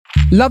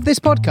Love this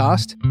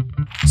podcast?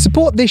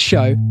 Support this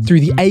show through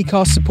the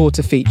Acast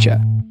supporter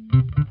feature.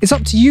 It's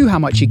up to you how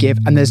much you give,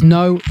 and there's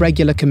no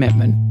regular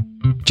commitment.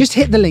 Just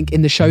hit the link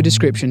in the show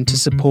description to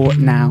support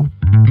now.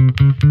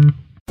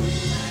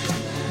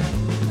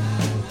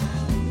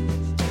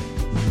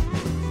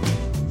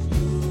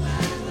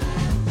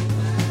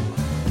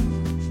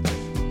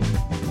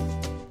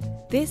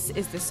 This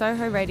is the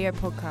Soho Radio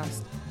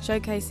Podcast,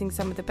 showcasing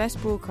some of the best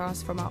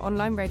broadcasts from our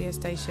online radio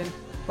station,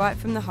 right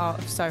from the heart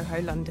of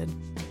Soho, London.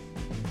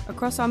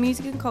 Across our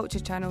music and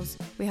culture channels,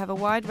 we have a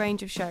wide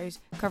range of shows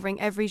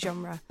covering every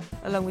genre,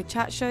 along with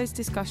chat shows,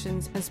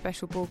 discussions and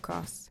special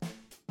broadcasts.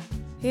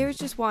 Here is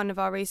just one of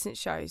our recent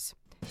shows.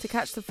 To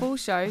catch the full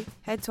show,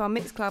 head to our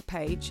Mixcloud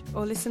page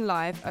or listen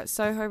live at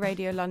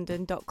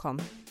sohoradiolondon.com.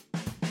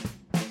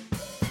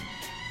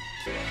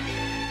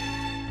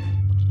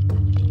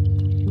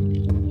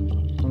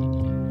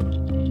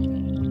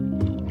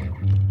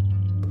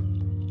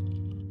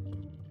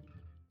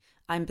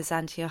 I'm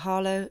Byzantia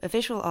Harlow, a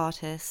visual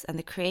artist and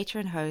the creator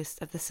and host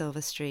of The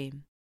Silver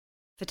Stream.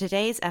 For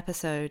today's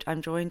episode,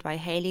 I'm joined by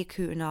Hayley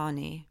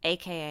Kootenani,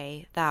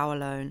 aka Thou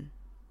Alone.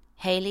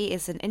 Hayley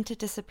is an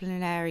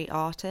interdisciplinary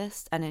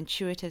artist and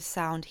intuitive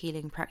sound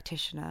healing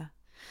practitioner.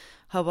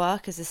 Her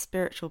work is a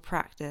spiritual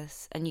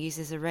practice and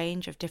uses a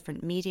range of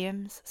different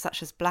mediums,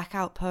 such as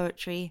blackout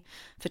poetry,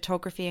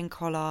 photography and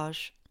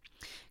collage.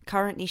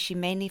 Currently, she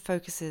mainly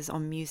focuses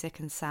on music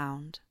and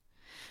sound,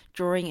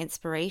 drawing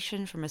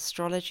inspiration from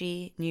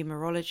astrology,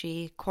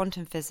 numerology,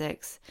 quantum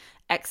physics,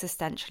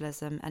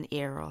 existentialism, and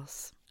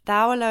eros.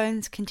 Thou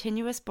Alone's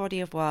continuous body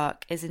of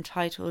work is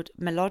entitled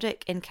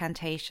Melodic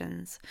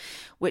Incantations,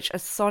 which are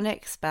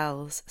sonic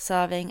spells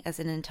serving as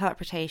an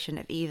interpretation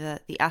of either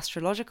the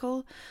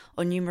astrological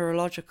or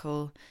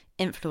numerological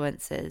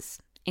influences,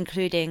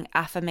 including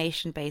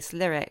affirmation-based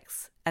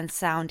lyrics and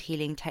sound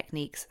healing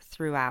techniques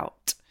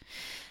throughout.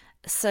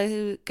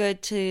 So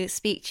good to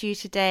speak to you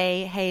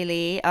today,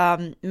 Hayley.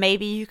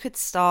 Maybe you could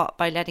start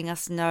by letting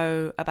us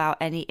know about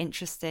any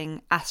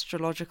interesting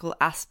astrological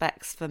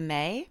aspects for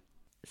May.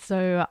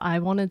 So I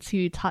wanted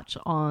to touch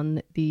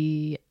on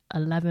the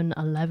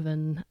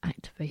 11/11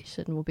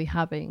 activation we'll be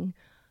having.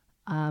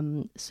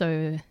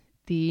 So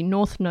the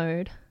North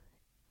Node,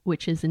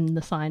 which is in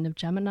the sign of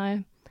Gemini,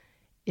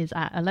 is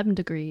at 11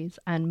 degrees,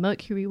 and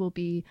Mercury will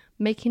be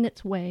making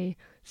its way,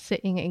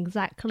 sitting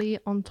exactly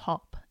on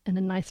top in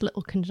a nice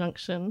little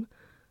conjunction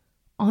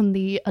on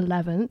the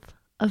 11th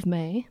of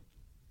May.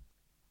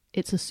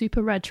 It's a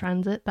super rare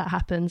transit that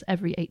happens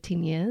every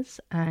 18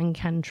 years and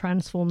can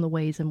transform the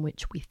ways in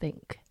which we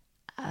think,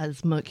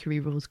 as Mercury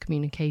rules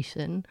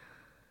communication.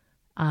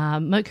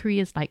 Mercury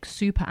is like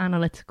super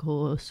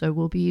analytical, so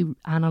we'll be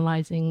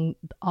analyzing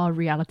our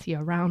reality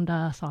around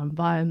us, our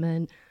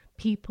environment,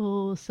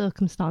 people,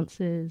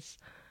 circumstances,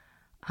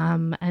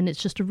 and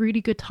it's just a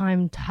really good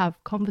time to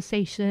have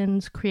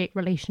conversations, create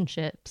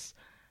relationships,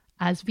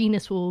 as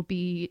Venus will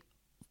be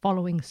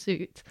following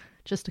suit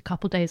just a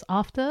couple days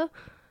after.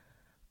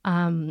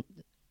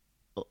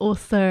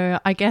 Also,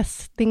 I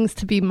guess things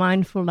to be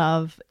mindful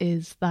of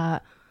is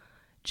that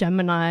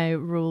Gemini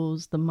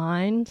rules the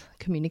mind,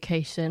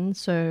 communication.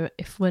 So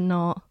if we're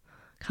not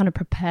kind of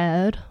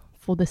prepared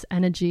for this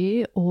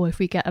energy, or if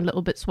we get a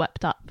little bit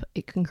swept up,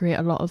 it can create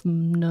a lot of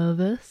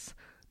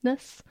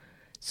nervousness.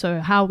 So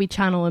how we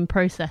channel and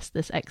process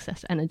this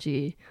excess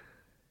energy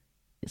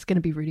is going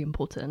to be really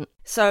important.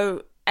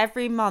 So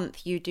every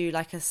month you do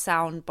like a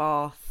sound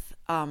bath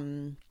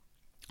on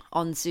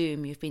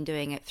Zoom. You've been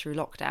doing it through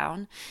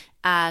lockdown,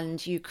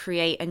 and you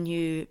create a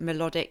new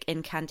melodic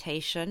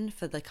incantation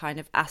for the kind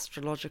of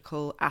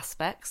astrological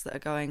aspects that are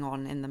going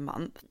on in the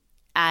month.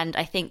 And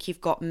I think you've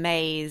got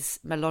May's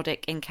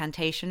melodic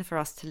incantation for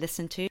us to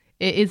listen to.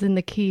 It is in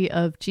the key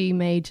of G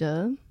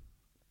major,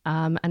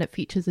 and it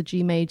features a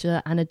G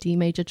major and a D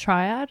major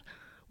triad,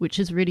 which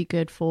is really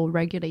good for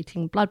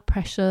regulating blood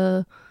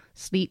pressure,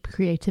 sleep,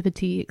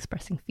 creativity,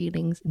 expressing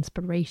feelings,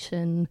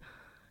 inspiration,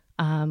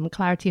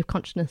 clarity of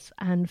consciousness,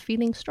 and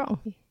feeling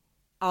strong.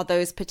 Are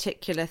those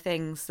particular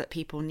things that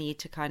people need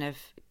to kind of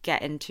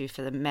get into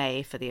for the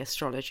May, for the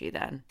astrology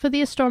then? For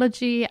the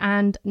astrology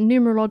and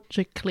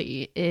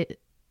numerologically,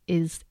 it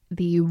is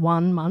the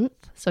 1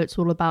 month. So it's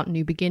all about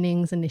new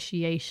beginnings,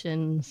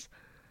 initiations,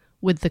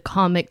 with the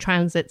karmic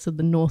transits of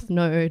the North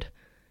Node.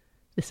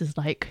 This is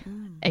like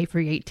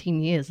every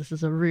 18 years. This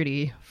is a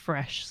really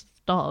fresh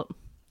start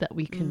that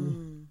we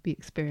can be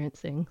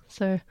experiencing.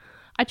 So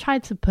I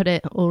tried to put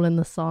it all in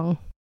the song.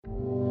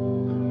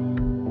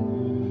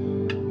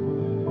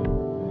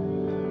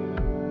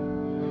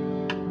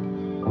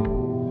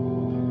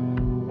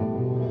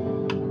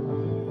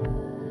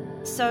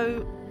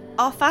 So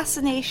our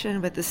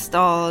fascination with the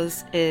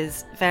stars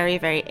is very,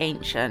 very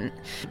ancient.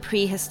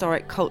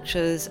 Prehistoric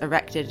cultures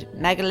erected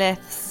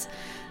megaliths.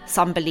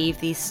 Some believe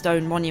these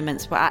stone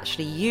monuments were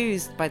actually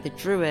used by the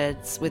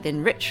Druids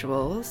within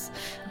rituals,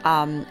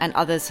 and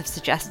others have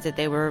suggested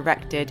they were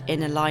erected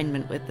in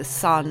alignment with the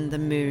sun, the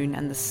moon,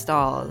 and the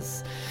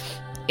stars.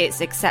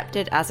 it's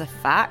accepted as a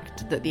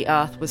fact that the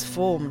Earth was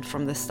formed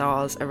from the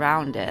stars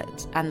around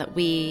it and that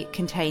we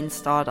contain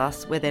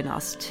stardust within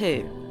us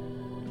too.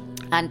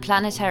 And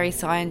planetary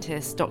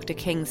scientist Dr.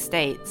 King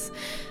states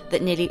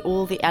that nearly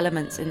all the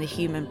elements in the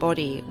human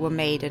body were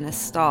made in a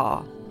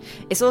star.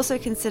 It's also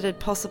considered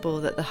possible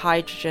that the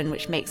hydrogen,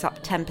 which makes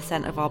up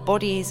 10% of our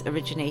bodies,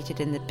 originated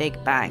in the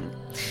Big Bang.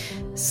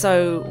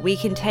 So we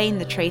contain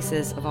the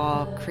traces of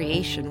our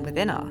creation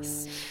within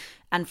us.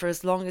 And for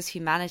as long as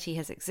humanity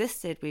has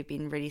existed, we've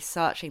been really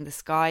searching the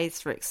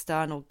skies for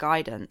external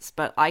guidance.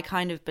 But I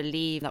kind of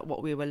believe that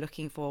what we were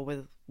looking for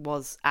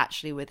was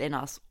actually within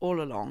us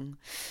all along.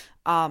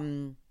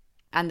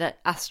 And that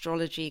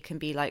astrology can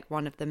be like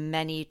one of the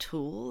many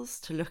tools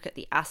to look at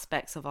the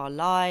aspects of our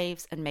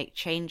lives and make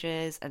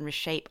changes and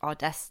reshape our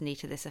destiny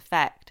to this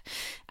effect.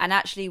 And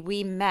actually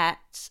we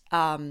met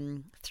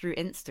through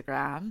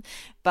Instagram,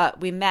 but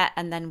we met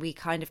and then we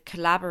kind of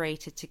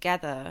collaborated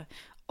together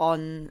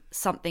on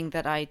something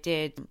that I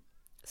did.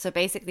 So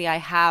basically I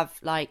have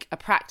like a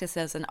practice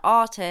as an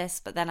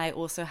artist, but then I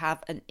also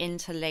have an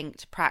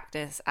interlinked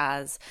practice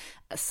as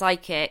a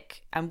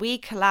psychic, and we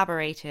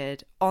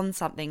collaborated on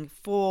something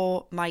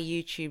for my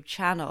YouTube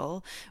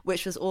channel,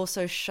 which was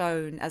also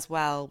shown as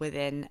well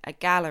within a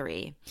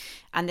gallery.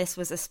 And this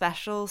was a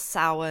special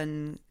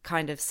Samhain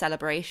kind of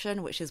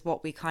celebration, which is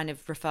what we kind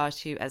of refer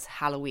to as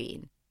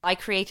Halloween. I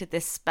created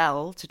this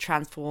spell to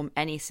transform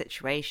any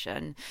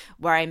situation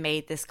where I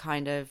made this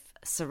kind of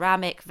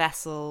ceramic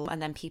vessel,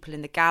 and then people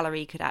in the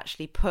gallery could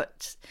actually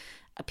put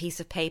a piece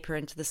of paper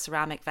into the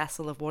ceramic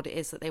vessel of what it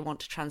is that they want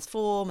to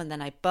transform, and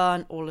then I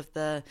burnt all of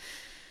the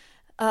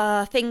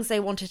things they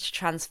wanted to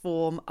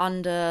transform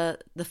under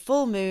the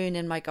full moon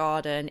in my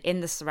garden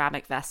in the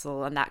ceramic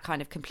vessel, and that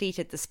kind of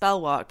completed the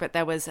spell work. But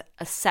there was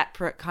a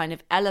separate kind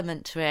of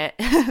element to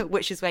it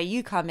which is where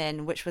you come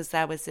in, which was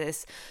there was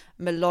this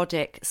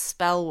melodic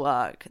spell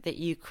work that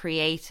you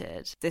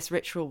created. This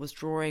ritual was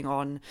drawing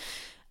on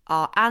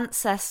our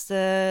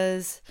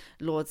ancestors,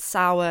 Lord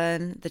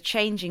Samhain, the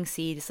changing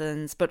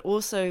seasons, but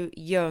also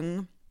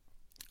Jung,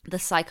 the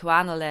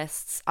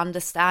psychoanalyst's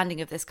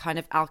understanding of this kind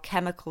of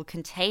alchemical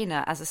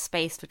container as a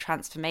space for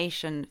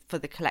transformation for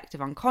the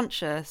collective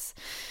unconscious.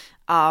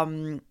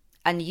 And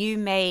you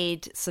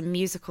made some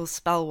musical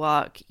spell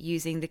work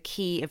using the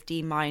key of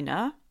D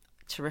minor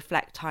to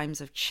reflect times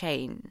of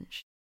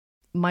change.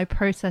 My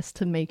process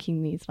to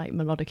making these like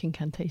melodic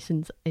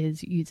incantations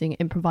is using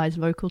improvised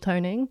vocal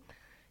toning.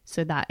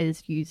 So that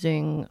is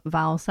using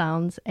vowel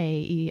sounds, A,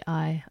 E,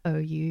 I, O,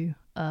 U,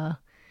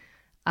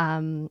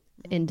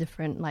 in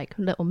different like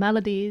little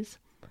melodies,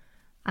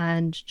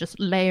 and just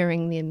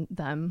layering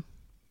them.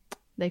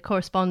 They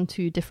correspond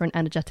to different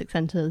energetic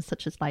centers,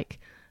 such as like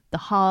the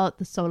heart,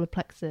 the solar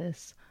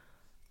plexus,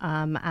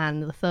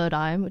 and the third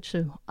eye, which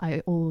I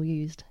all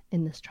used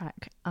in this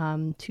track,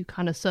 to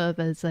kind of serve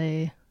as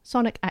a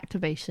sonic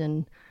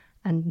activation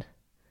and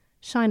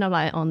shine a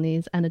light on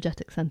these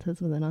energetic centers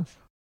within us.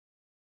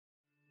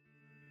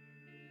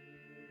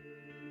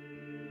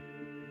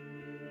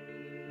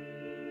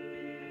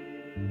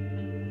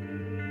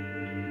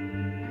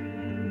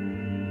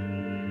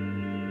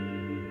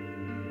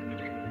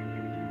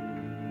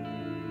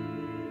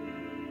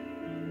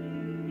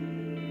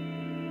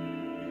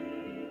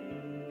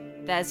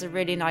 There's a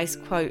really nice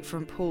quote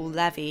from Paul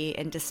Levy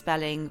in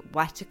Dispelling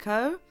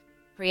Wetiko.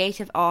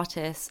 Creative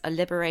artists are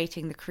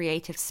liberating the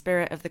creative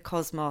spirit of the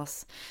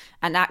cosmos,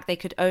 an act they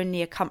could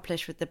only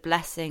accomplish with the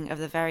blessing of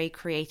the very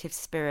creative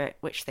spirit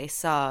which they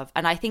serve.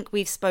 And I think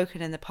we've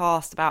spoken in the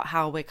past about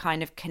how we're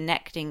kind of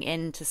connecting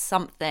into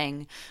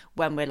something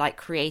when we're like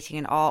creating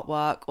an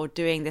artwork or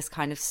doing this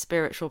kind of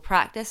spiritual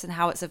practice, and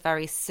how it's a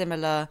very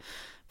similar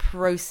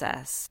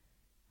process.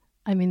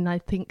 I mean, I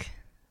think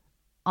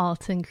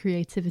art and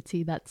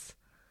creativity, that's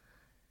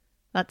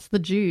the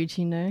jude,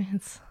 you know.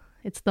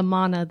 It's the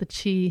mana, the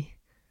chi,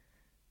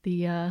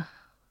 the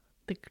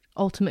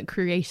ultimate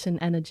creation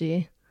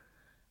energy.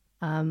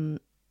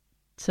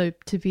 So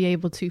to be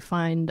able to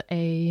find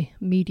a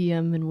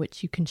medium in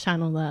which you can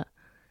channel that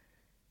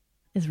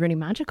is really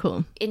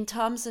magical. In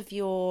terms of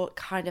your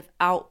kind of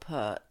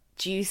output,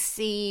 do you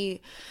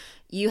see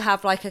you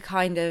have like a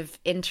kind of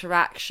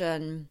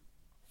interaction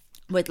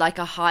with like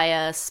a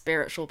higher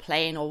spiritual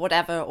plane or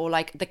whatever, or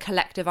like the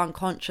collective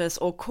unconscious,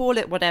 or call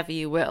it whatever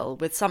you will,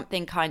 with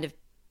something kind of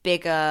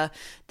bigger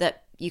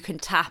that you can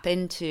tap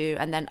into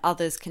and then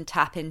others can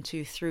tap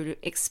into through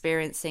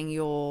experiencing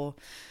your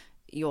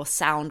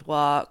sound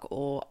work,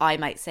 or I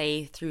might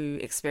say through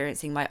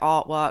experiencing my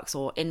artworks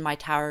or in my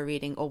tarot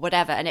reading or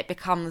whatever, and it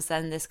becomes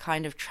then this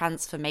kind of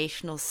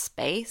transformational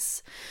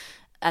space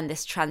and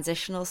this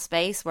transitional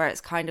space where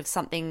it's kind of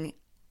something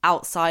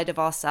outside of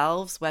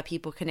ourselves where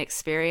people can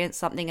experience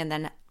something and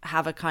then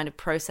have a kind of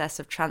process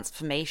of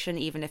transformation,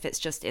 even if it's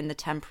just in the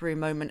temporary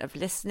moment of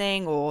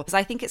listening. Or because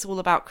I think it's all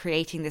about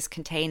creating this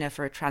container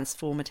for a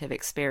transformative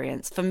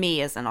experience for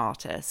me as an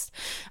artist.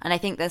 And I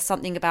think there's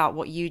something about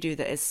what you do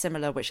that is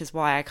similar, which is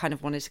why I kind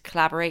of wanted to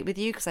collaborate with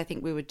you, because I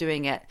think we were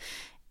doing it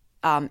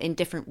in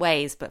different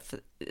ways but for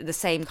the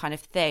same kind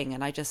of thing.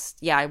 And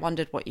I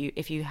wondered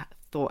if you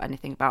thought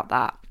anything about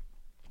that.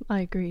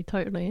 I agree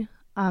totally.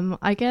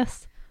 I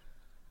guess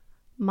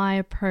my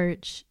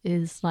approach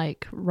is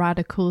like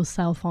radical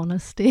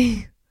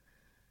self-honesty,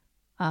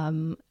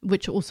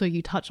 which also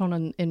you touch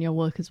on in your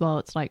work as well.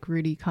 It's like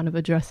really kind of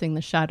addressing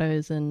the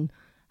shadows and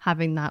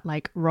having that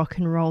like rock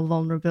and roll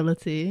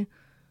vulnerability.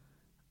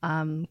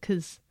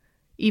 Because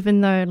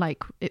even though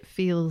like it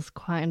feels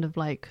kind of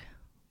like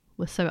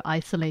we're so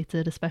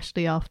isolated,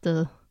 especially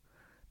after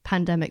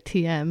pandemic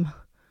TM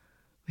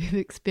we've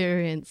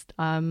experienced,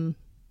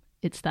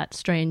 it's that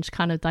strange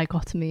kind of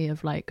dichotomy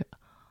of like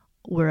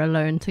we're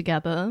alone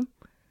together.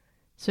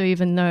 So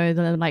even though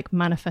the like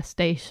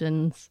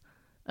manifestations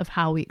of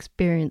how we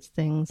experience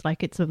things,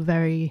 like it's a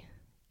very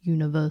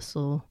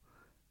universal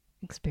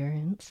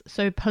experience.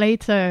 So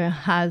Plato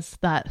has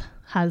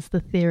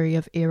the theory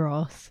of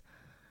eros,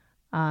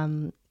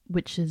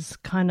 which is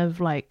kind of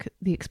like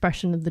the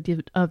expression of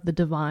the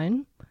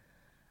divine.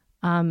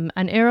 And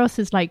eros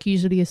is like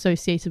usually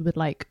associated with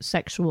like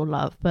sexual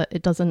love, but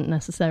it doesn't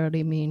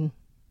necessarily mean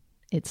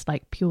it's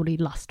like purely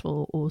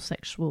lustful or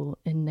sexual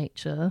in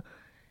nature.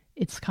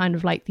 It's kind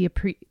of like the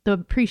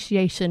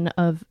appreciation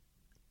of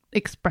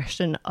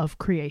expression of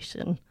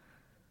creation.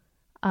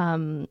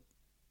 And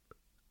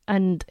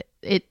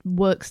it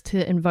works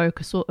to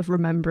invoke a sort of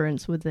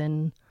remembrance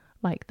within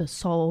like the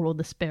soul or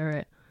the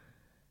spirit,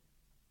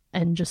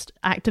 and just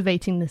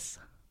activating this,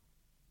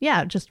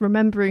 just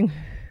remembering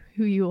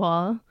who you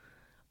are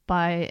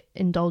by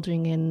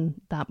indulging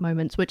in that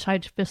moment, which I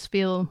just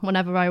feel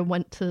whenever I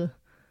went to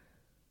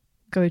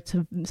go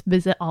to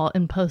visit art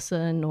in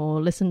person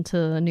or listen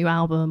to a new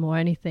album or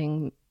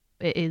anything,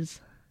 it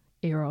is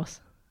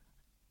eros,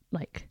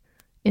 like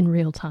in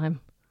real time.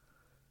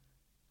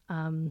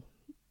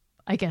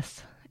 I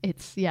guess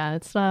it's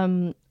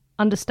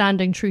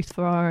understanding truth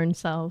for our own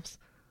selves.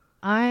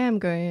 I am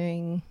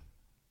going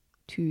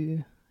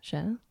to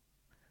share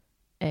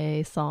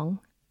a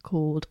song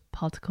called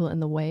Particle in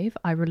the Wave.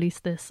 I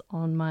released this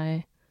on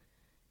my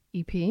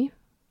EP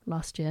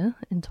last year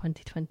in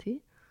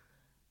 2020.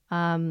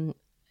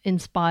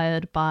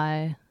 Inspired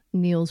by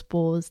Niels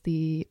Bohr,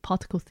 the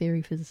particle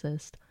theory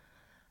physicist,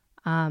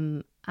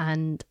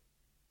 and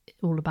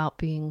all about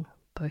being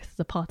both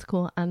the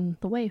particle and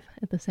the wave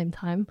at the same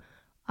time.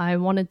 I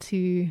wanted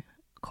to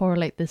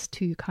correlate this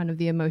to kind of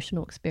the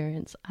emotional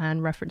experience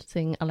and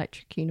referencing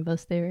electric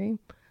universe theory.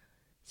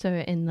 So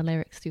in the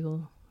lyrics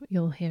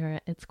you'll hear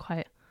it. It's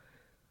quite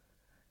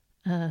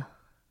a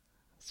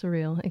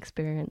surreal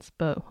experience,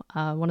 but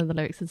one of the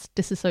lyrics is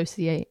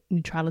disassociate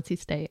neutrality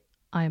state.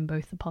 I am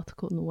both the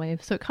particle and the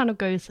wave. So it kind of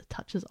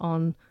touches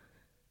on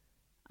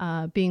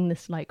being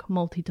this like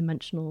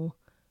multi-dimensional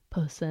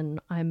person.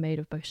 I am made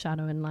of both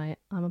shadow and light.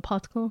 I'm a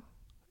particle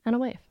and a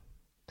wave.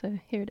 So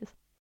here it is.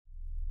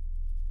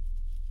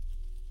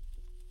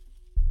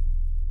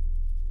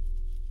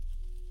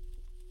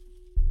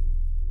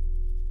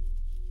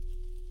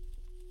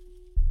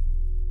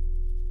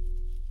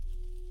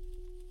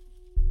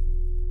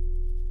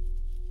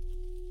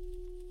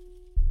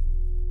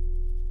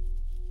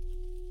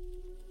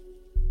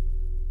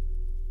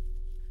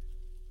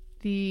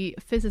 The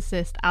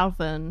physicist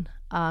Alvin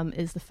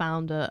is the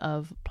founder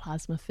of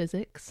plasma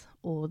physics,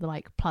 or the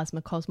like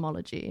plasma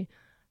cosmology,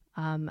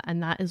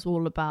 and that is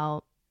all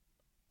about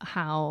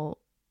how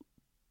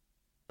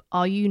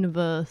our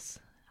universe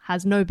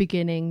has no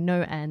beginning,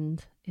 no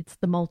end. It's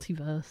the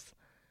multiverse,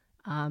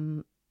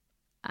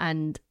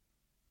 and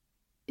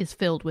is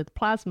filled with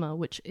plasma,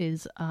 which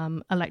is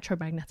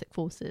electromagnetic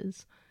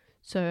forces.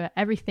 So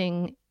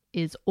everything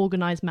is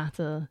organized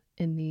matter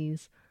in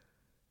these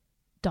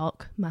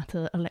dark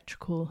matter,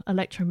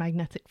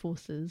 electromagnetic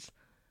forces.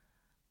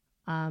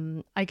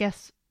 I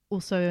guess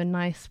also a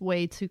nice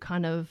way to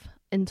kind of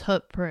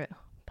interpret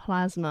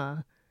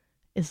plasma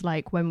is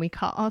like when we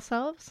cut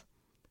ourselves,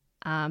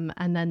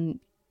 and then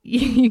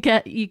you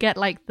get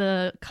like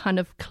the kind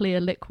of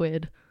clear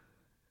liquid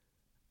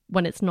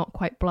when it's not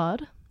quite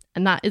blood,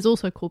 and that is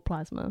also called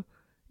plasma.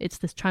 It's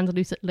this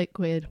translucent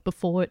liquid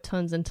before it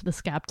turns into the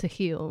scab to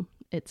heal.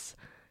 It's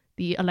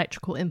the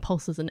electrical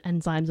impulses and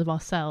enzymes of our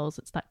cells.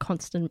 It's that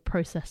constant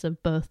process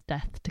of birth,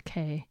 death,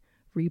 decay,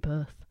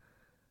 rebirth.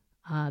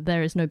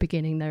 There is no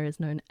beginning, there is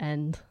no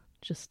end,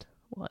 just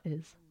what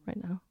is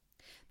right now.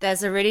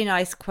 There's a really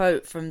nice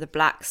quote from The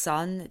Black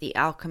Sun, The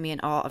Alchemy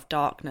and Art of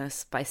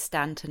Darkness by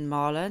Stanton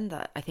Marlin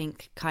that I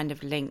think kind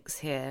of links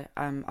here.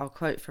 I'll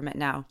quote from it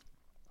now.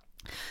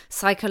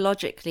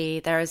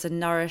 Psychologically, there is a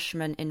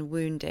nourishment in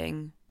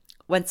wounding.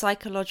 When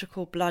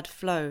psychological blood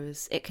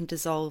flows, it can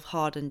dissolve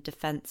hardened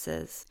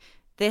defenses.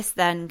 This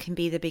then can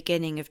be the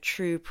beginning of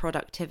true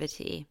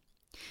productivity.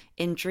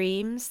 In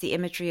dreams, the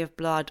imagery of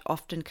blood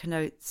often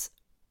connotes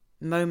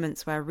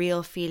moments where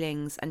real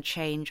feelings and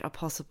change are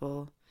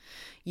possible.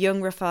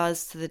 Jung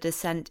refers to the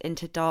descent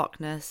into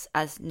darkness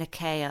as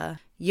Nikeia.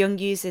 Jung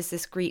uses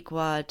this Greek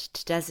word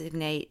to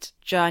designate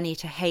journey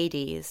to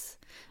Hades,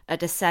 a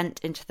descent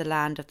into the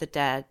land of the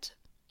dead.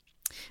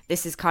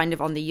 this is kind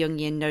of on the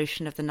Jungian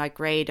notion of the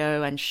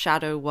Nigredo and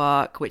shadow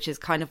work, which is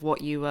kind of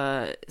what you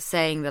were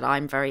saying that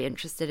I'm very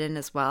interested in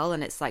as well.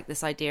 And it's like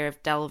this idea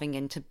of delving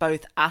into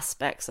both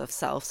aspects of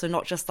self. So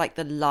not just like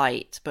the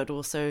light, but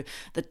also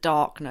the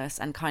darkness,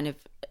 and kind of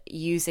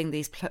using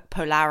these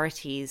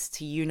polarities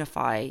to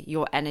unify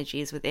your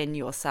energies within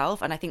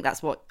yourself. And I think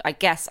that's what, I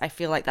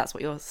feel like that's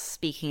what you're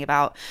speaking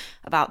about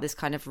this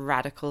kind of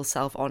radical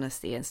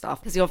self-honesty and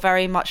stuff, because you're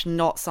very much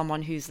not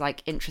someone who's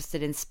like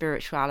interested in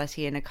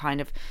spirituality in a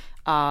kind of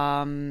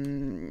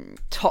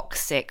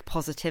toxic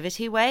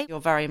positivity way.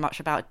 You're very much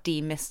about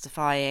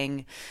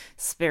demystifying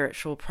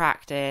spiritual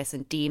practice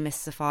and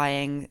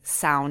demystifying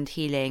sound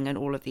healing and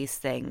all of these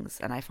things,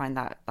 and I find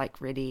that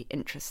like really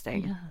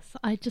interesting. Yes,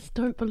 I just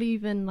don't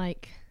believe in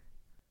like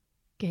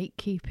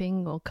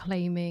gatekeeping or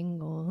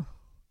claiming or,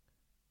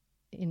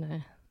 you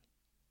know,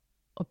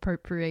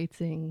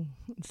 appropriating.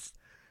 It's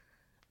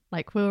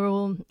like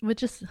we're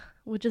just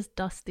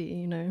dusty,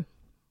 you know,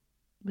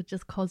 we're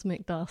just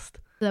cosmic dust.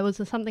 There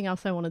was something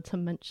else I wanted to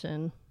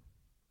mention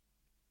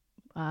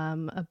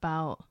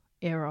about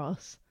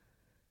Eros.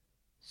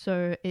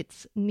 So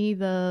it's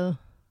neither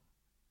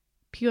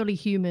purely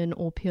human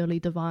or purely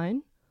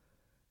divine,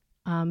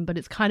 but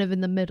it's kind of in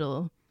the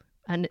middle.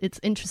 And it's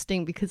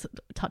interesting because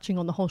touching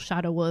on the whole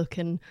shadow work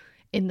and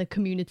in the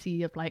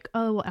community of like,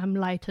 oh, I'm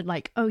light, and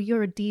like, oh,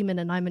 you're a demon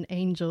and I'm an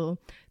angel.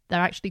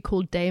 They're actually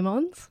called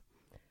daemons.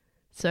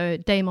 So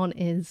daemon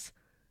is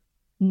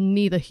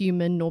neither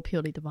human nor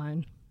purely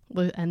divine.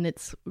 And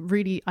it's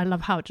really, I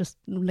love how it just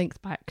links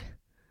back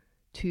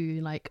to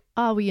like,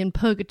 are we in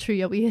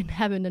purgatory? Are we in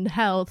heaven and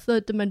hell?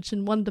 Third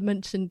dimension, one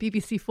dimension,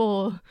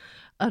 BBC4?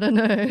 I don't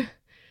know.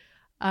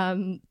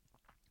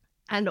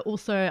 And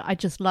also I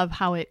just love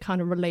how it kind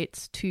of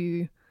relates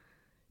to,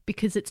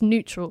 because it's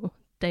neutral,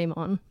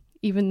 daemon,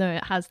 even though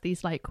it has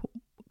these like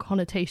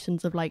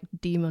connotations of like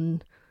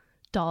demon,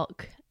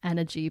 dark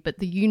energy, but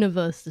the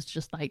universe is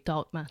just like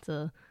dark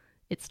matter.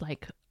 It's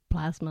like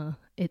plasma.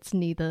 It's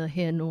neither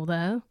here nor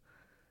there.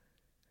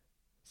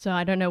 So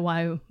I don't know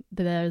why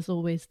there's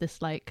always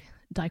this like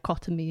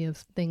dichotomy of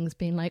things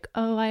being like,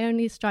 oh, I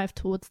only strive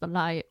towards the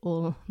light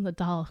or the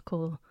dark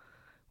or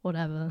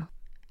whatever.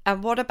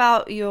 And what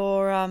about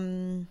your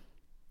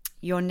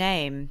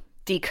name?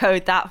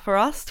 Decode that for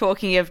us,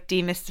 talking of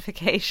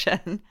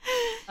demystification.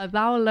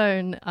 Thou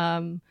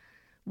Alone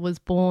was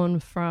born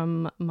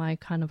from my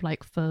kind of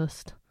like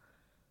first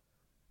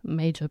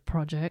major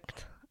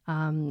project.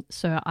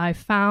 So I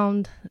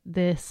found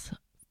this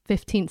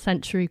 15th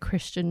century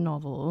Christian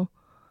novel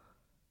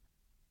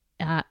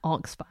at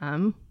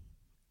Oxfam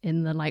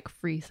in the like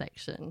free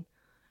section,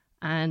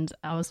 and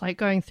I was like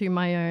going through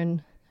my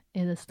own,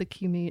 it's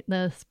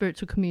the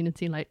spiritual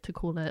community like to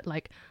call it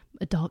like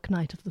a dark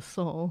night of the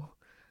soul,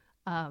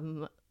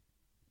 and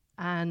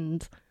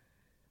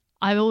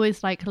I've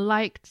always like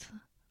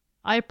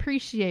I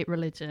appreciate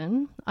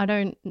religion. I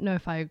don't know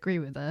if I agree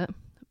with it,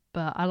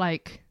 but I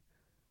like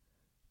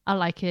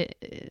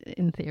it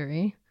in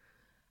theory.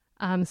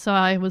 So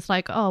I was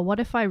like, oh, what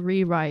if I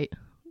rewrite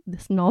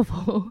this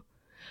novel?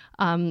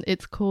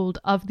 It's called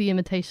Of the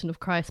Imitation of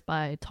Christ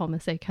by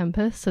Thomas A.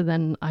 Kempis. So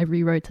then I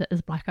rewrote it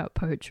as Blackout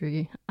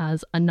Poetry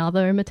as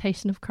another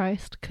imitation of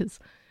Christ, because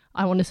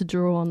I wanted to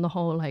draw on the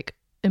whole like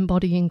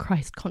embodying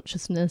Christ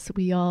consciousness.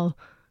 We are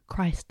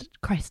Christ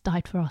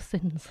died for our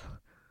sins.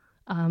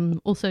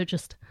 Also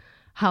just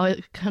how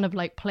it kind of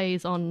like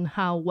plays on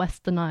how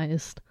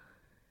westernized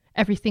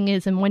everything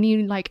is, and when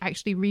you like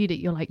actually read it,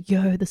 you're like,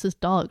 yo, this is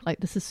dark, like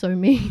this is so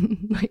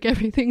mean. Like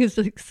everything is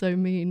like so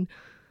mean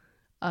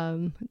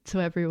to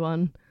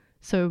everyone.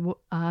 So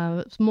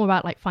it's more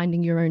about like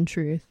finding your own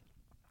truth.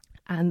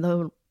 And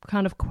the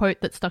kind of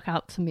quote that stuck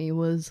out to me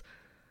was,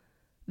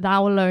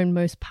 thou alone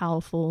most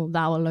powerful,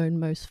 thou alone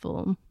most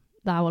full,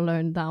 thou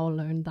alone, thou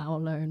alone, thou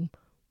alone,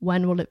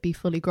 when will it be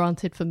fully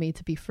granted for me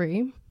to be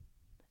free?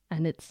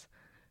 And it's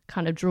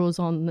kind of draws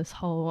on this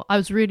whole, I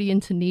was really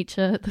into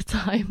Nietzsche at the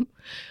time.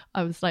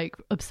 I was like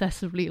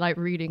obsessively like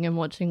reading and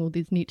watching all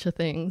these Nietzsche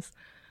things,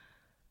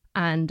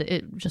 and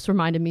it just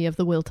reminded me of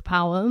the will to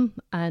power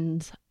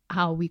and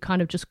how we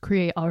kind of just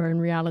create our own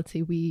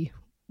reality. We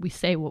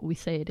say what we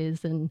say it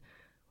is, and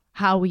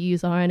how we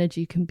use our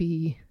energy can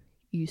be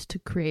used to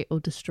create or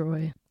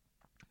destroy.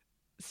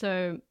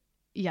 So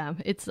yeah,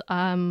 it's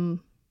how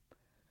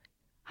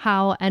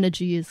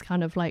energy is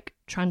kind of like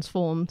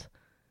transformed.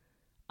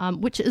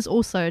 Which is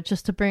also,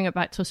 just to bring it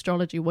back to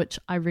astrology, which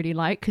I really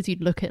like, because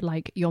you'd look at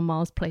like your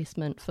Mars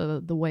placement for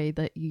the way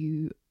that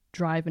you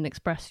drive and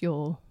express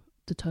your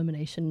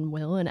determination,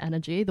 will, and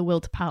energy. The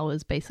will to power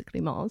is basically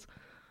Mars.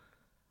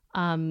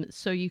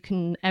 So you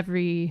can,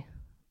 every,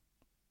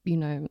 you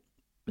know,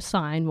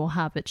 sign will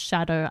have its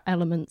shadow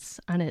elements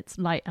and its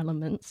light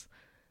elements.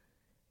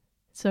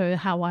 So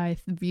how I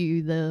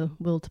view the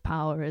will to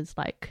power is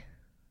like,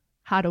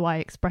 how do I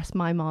express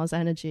my Mars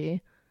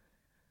energy?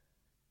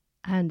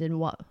 And in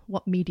what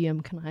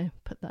medium can I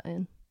put that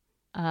in?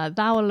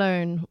 Thou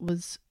Alone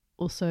was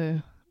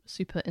also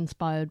super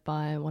inspired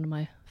by one of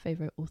my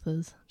favorite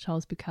authors,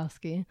 Charles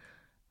Bukowski,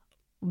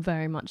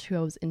 very much who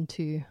I was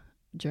into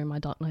during my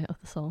dark night of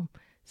the soul.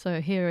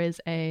 So here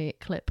is a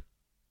clip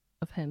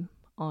of him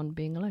on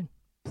Being Alone.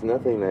 There's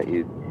nothing that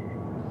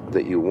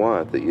you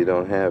want that you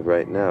don't have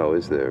right now,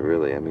 is there,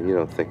 really? I mean, you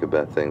don't think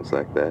about things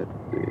like that,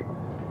 do you?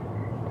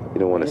 You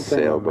don't want to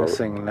sailboat. I'm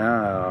missing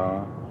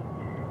now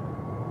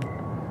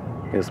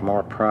is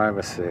more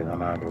privacy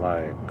than I'd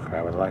like.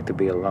 I would like to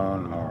be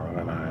alone more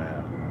than I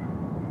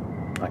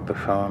am. Like, the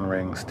phone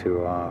rings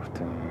too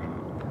often.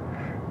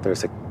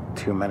 There's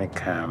too many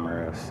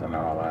cameras and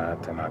all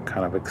that, and I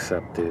kind of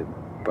accept it,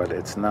 but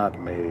it's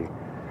not me.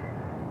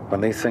 When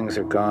these things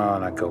are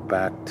gone, I go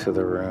back to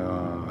the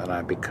room and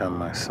I become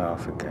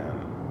myself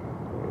again.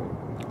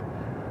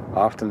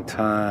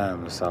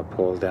 Oftentimes, I'll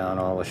pull down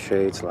all the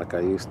shades like I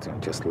used to,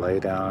 and just lay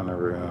down in a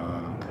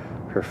room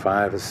for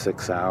 5 to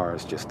 6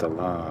 hours just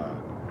alone.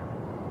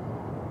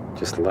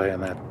 Just lay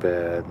in that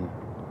bed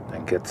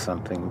and get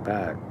something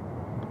back,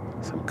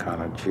 some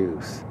kind of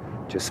juice.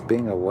 Just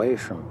being away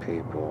from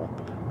people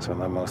is one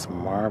of the most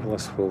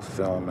marvelous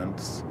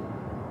fulfillments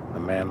a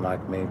man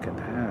like me can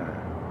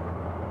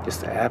have.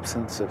 Just the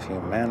absence of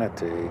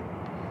humanity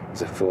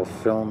is a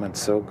fulfillment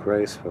so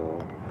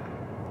graceful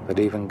that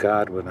even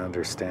God would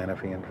understand if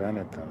he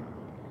invented them.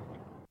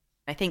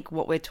 I think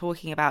what we're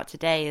talking about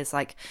today is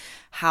like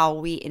how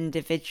we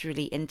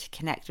individually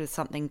interconnect with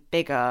something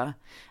bigger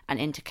and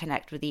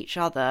interconnect with each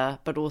other,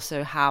 but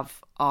also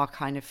have our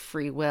kind of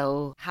free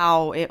will,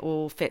 how it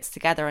all fits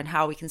together and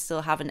how we can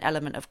still have an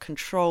element of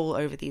control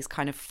over these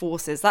kind of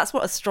forces. That's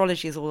what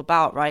astrology is all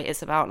about, right?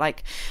 It's about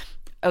like,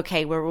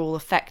 okay, we're all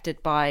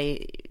affected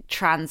by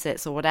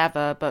transits or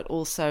whatever, but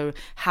also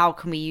how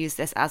can we use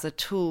this as a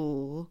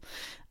tool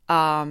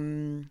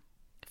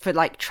for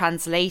like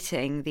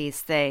translating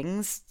these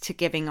things to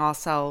giving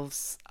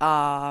ourselves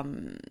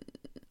some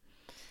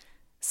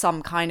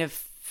kind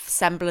of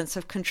semblance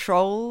of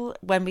control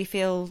when we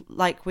feel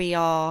like we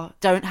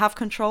don't have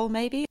control,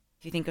 maybe.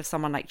 If you think of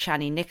someone like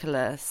Chani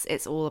Nicholas,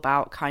 it's all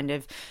about kind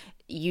of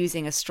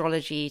using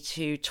astrology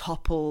to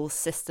topple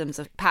systems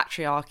of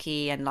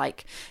patriarchy and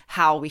like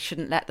how we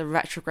shouldn't let the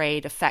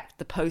retrograde affect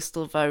the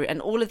postal vote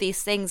and all of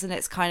these things, and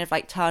it's kind of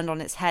like turned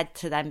on its head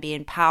to then be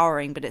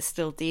empowering, but it's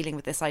still dealing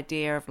with this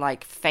idea of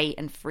like fate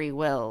and free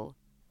will.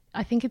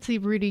 I think it's a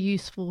really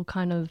useful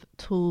kind of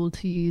tool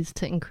to use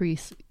to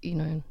increase,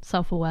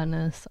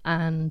 self-awareness,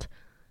 and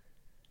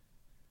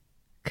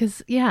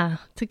because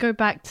to go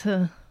back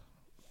to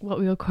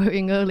what we were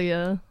quoting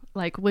earlier,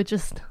 like we're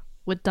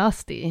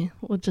dusty.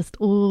 We're just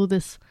all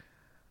this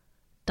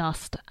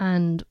dust,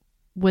 and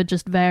we're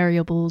just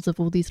variables of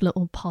all these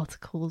little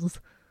particles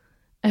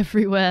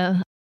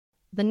everywhere.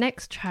 The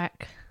next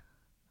track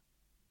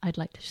I'd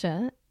like to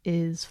share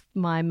is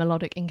my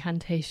melodic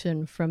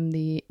incantation from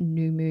the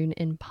new moon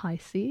in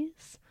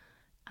Pisces.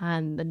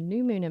 And the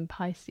new moon in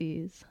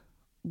Pisces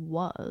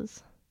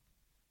was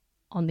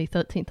on the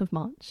 13th of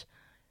March.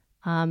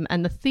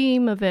 And the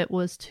theme of it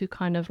was to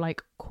kind of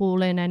like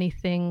call in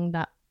anything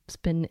that's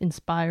been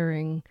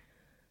inspiring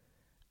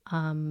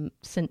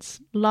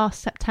since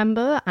last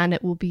September, and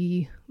it will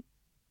be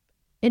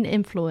in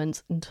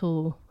influence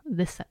until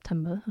this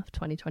September of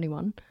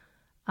 2021.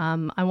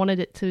 I wanted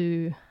it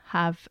to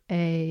have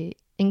a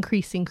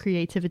increasing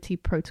creativity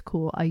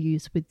protocol I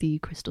use with the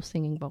crystal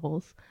singing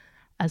bowls,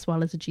 as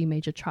well as a G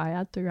major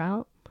triad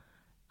throughout.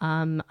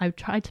 I've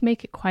tried to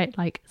make it quite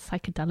like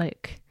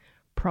psychedelic,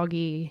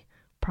 proggy,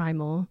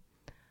 primal,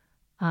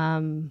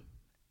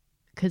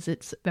 because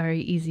it's very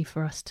easy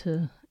for us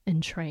to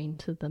entrain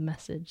to the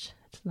message.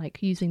 It's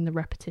like using the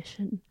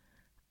repetition.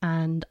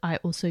 And I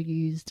also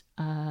used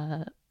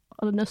an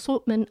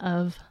assortment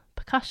of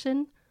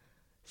percussion,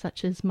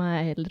 such as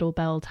my little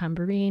bell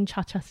tambourine,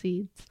 cha-cha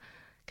seeds,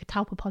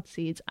 catalpa pod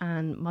seeds,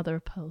 and mother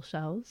of pearl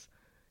shells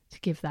to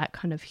give that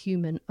kind of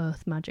human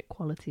earth magic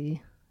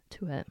quality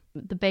to it.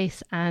 The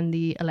bass and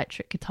the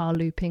electric guitar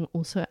looping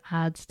also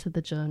adds to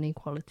the journey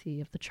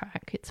quality of the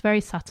track. It's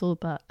very subtle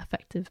but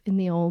effective in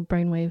the old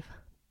brainwave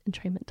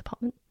entrainment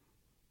department.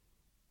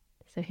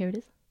 So here it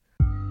is.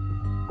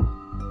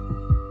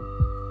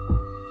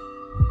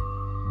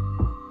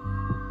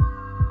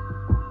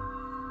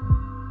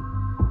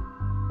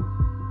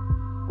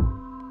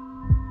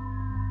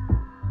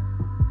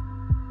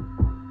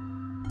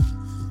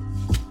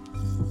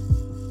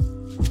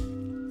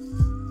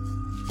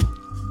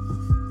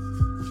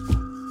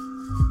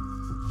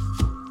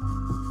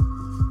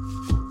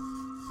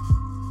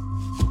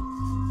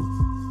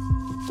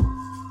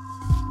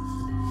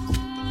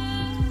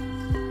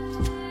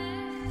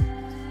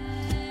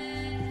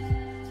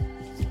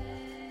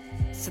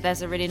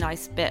 There's a really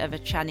nice bit of a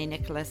Chani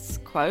Nicholas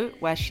quote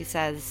where she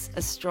says,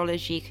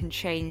 astrology can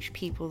change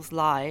people's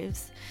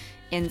lives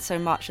in so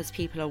much as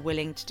people are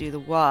willing to do the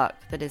work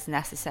that is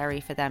necessary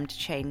for them to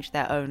change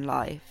their own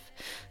life.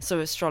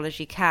 So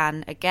astrology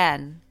can,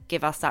 again,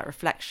 give us that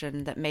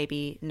reflection that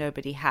maybe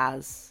nobody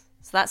has.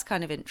 So that's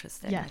kind of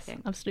interesting. Yes, I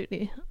think.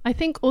 Absolutely. I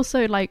think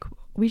also, like,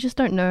 we just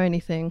don't know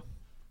anything.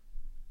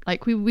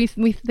 Like we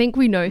think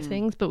we know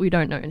things, but we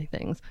don't know any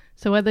things.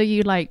 So whether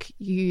you like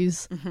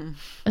use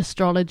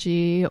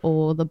astrology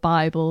or the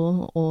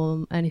Bible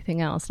or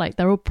anything else, like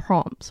they're all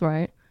prompts,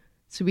 right?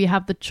 So we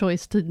have the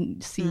choice to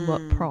see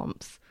what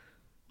prompts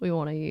we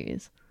want to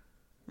use.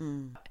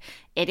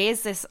 It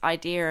is this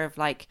idea of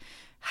like,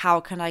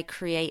 how can I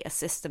create a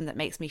system that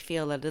makes me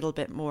feel a little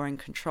bit more in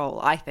control?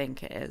 I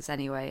think it is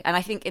anyway. And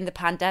I think in the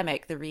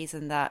pandemic, the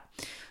reason that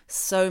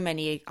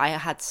I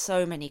had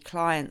so many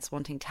clients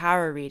wanting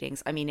tarot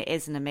readings, I mean, it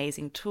is an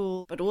amazing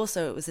tool, but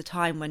also it was a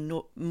time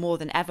when more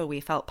than ever we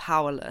felt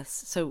powerless.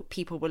 So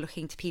people were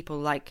looking to people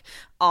like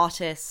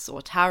artists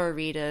or tarot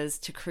readers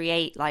to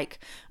create like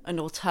an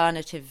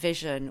alternative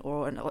vision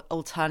or an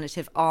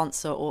alternative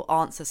answer, or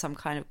answer some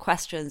kind of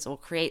questions, or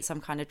create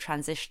some kind of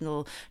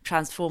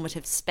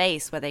transformative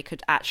space where they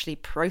could actually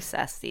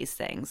process these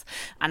things.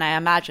 And I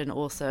imagine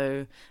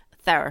also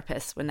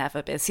therapists were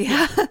never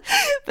busier.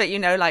 But, you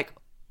know, like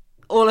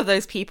all of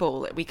those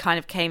people, we kind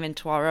of came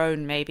into our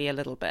own maybe a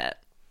little bit.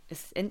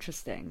 It's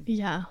interesting.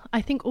 Yeah,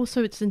 I think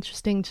also it's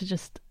interesting to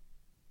just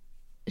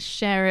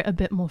share it a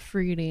bit more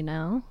freely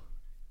now.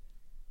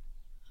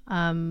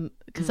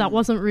 Because that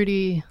wasn't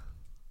really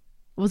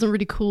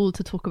cool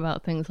to talk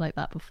about things like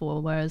that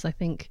before. Whereas I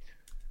think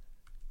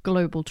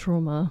global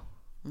trauma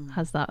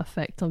has that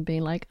effect on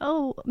being like,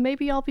 oh,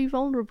 maybe I'll be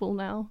vulnerable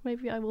now.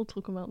 Maybe I will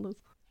talk about this.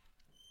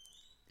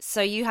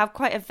 So you have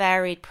quite a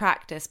varied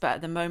practice, but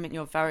at the moment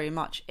you're very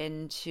much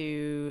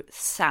into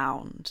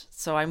sound.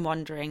 So I'm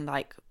wondering,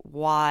 like,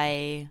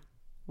 why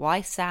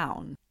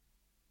sound?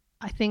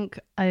 I think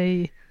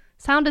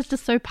sound is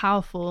just so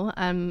powerful,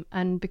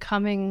 and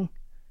becoming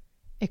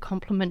a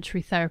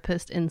complementary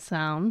therapist in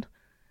sound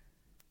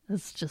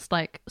has just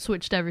like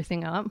switched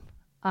everything up.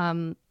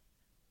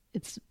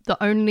 It's the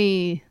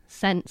only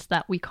sense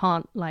that we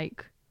can't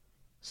like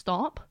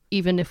stop,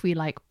 even if we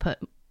like put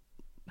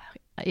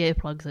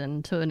earplugs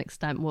in to an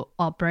extent.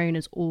 Our brain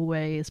is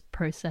always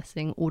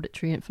processing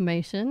auditory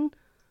information,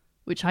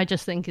 which I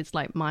just think is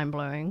like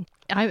mind-blowing.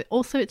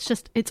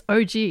 It's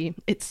OG.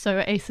 It's so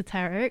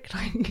esoteric.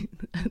 Like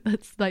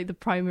that's like the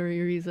primary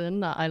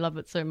reason that I love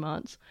it so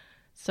much.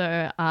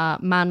 So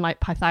man like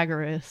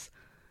Pythagoras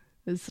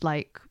is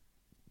like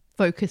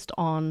focused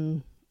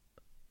on,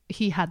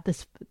 he had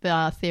this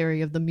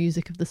theory of the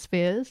music of the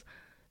spheres.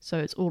 So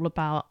it's all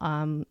about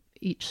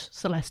each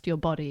celestial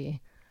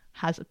body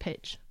has a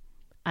pitch,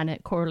 and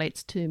it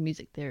correlates to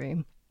music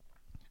theory.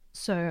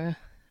 So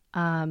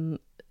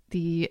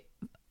the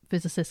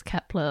physicist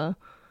Kepler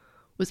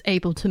was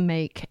able to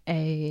make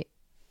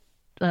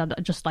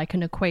just like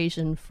an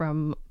equation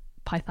from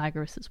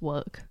Pythagoras'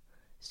 work.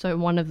 So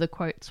one of the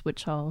quotes,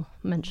 which I'll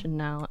mention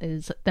now,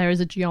 is, "There is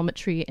a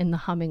geometry in the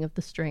humming of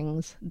the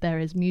strings. There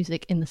is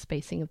music in the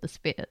spacing of the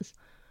spheres."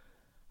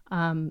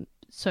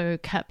 So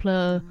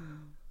Kepler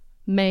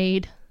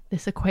made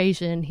this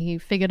equation. He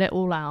figured it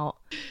all out.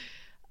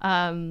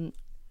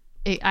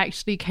 It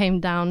actually came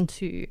down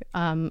to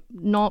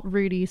not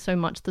really so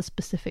much the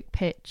specific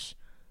pitch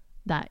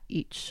that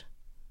each,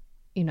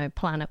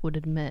 planet would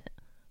emit,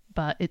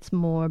 but it's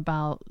more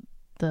about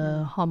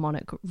the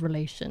harmonic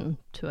relation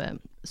to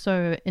it.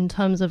 So in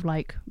terms of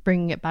like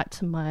bringing it back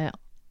to my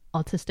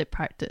artistic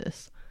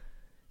practice,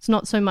 it's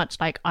not so much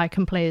like I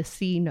can play a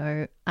C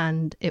note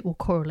and it will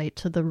correlate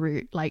to the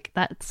root. Like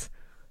that's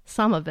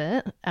some of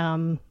it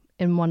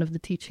in one of the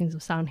teachings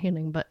of sound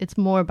healing, but it's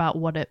more about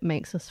what it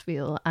makes us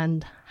feel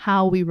and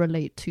how we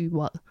relate to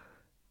what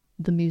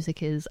the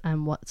music is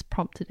and what's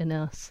prompted in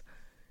us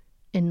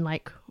in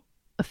like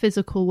a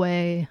physical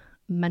way,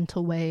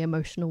 mental way,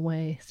 emotional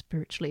way,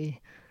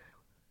 spiritually.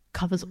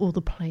 Covers all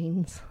the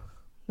planes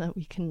that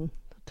we can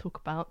talk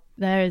about.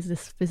 There is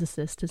this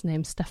physicist, his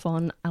name's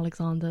Stefan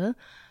Alexander.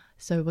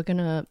 So we're going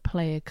to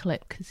play a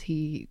clip because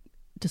he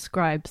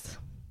describes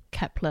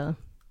Kepler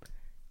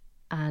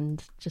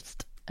and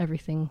just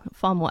everything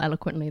far more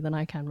eloquently than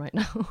I can right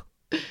now.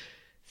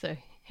 So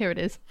here it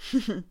is.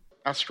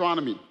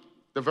 Astronomy,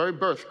 the very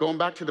birth, going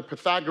back to the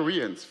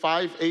Pythagoreans,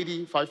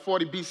 580,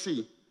 540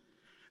 BC,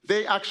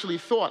 they actually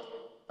thought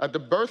at the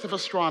birth of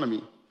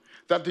astronomy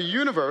that the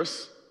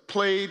universe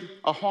played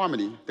a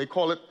harmony. They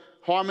call it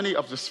harmony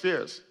of the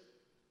spheres.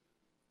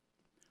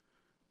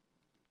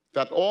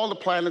 That all the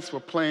planets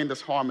were playing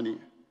this harmony.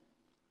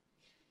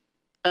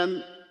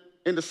 And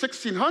in the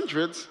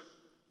 1600s,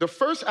 the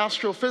first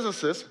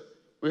astrophysicist,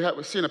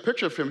 we've seen a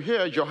picture of him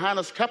here,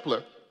 Johannes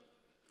Kepler,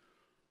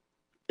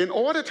 in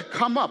order to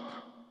come up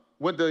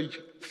with the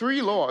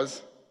 3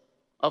 laws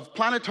of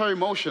planetary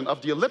motion,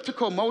 of the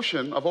elliptical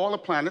motion of all the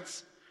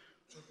planets,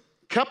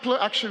 Kepler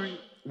actually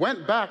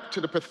went back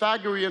to the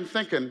Pythagorean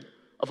thinking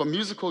of a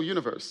musical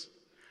universe.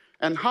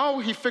 And how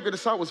he figured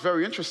this out was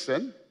very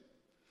interesting.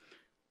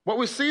 What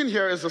we're seeing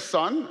here is the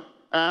sun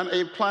and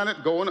a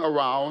planet going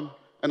around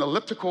an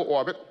elliptical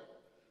orbit.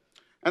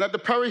 And at the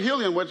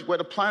perihelion, where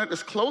the planet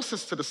is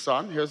closest to the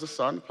sun, here's the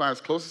sun, the planet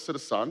is closest to the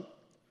sun,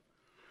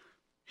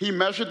 he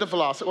measured the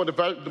velocity, or the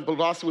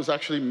velocity was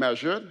actually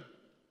measured.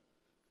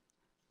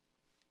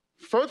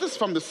 Furthest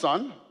from the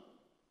sun,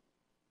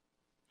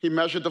 he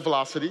measured the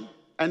velocity,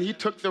 and he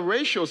took the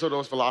ratios of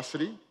those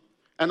velocity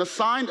and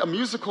assigned a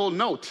musical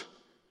note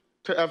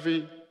to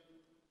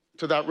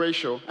that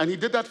ratio. And he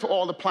did that for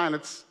all the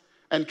planets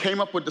and came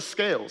up with the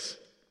scales.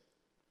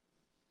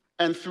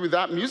 And through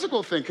that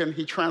musical thinking,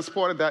 he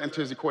transported that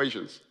into his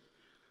equations.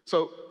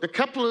 So the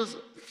Kepler's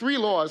 3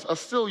 laws are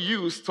still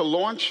used to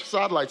launch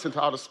satellites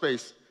into outer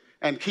space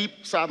and keep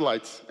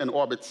satellites in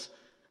orbits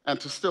and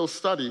to still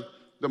study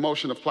the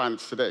motion of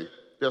planets today.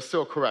 They're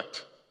still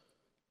correct.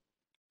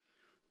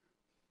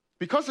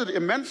 Because of the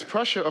immense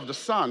pressure of the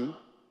sun,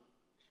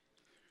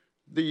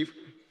 the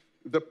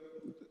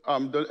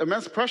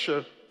immense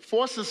pressure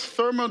forces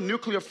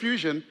thermonuclear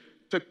fusion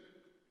to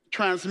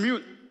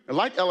transmute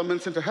light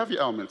elements into heavy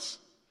elements.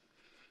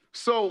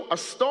 So a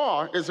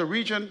star is a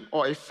region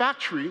or a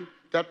factory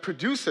that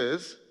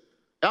produces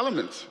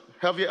elements,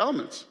 heavy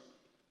elements,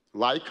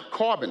 like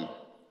carbon.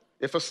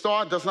 If a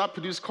star does not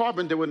produce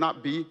carbon, there would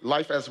not be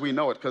life as we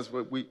know it, because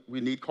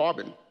we need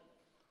carbon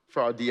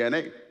for our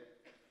DNA.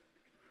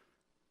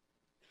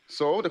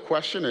 So the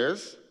question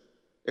is,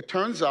 it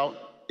turns out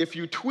if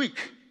you tweak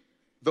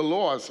the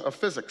laws of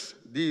physics,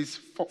 these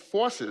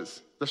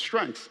forces, the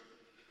strengths,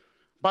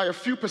 by a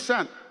few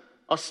 %,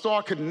 a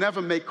star could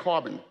never make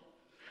carbon.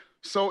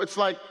 So it's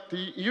like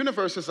the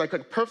universe is like a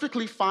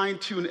perfectly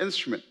fine-tuned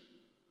instrument,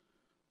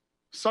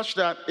 such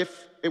that if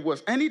it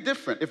was any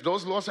different, if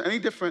those laws are any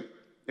different,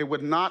 it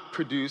would not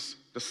produce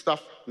the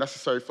stuff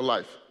necessary for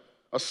life.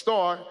 A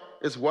star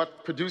is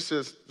what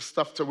produces the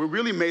stuff. So we're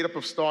really made up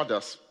of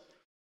stardust.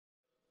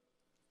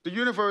 The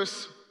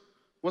universe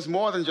was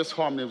more than just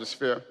harmony of the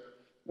sphere.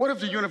 What if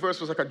the universe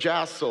was like a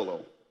jazz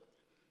solo?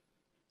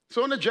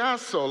 So in a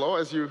jazz solo,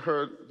 as you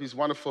heard these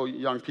wonderful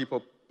young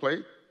people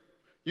play,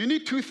 you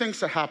need 2 things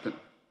to happen.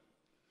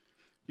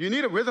 You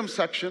need a rhythm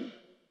section,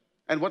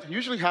 and what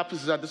usually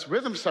happens is that this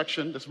rhythm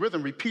section, this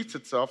rhythm repeats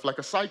itself like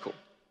a cycle.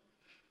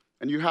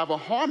 And you have a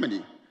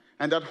harmony,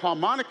 and that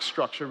harmonic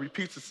structure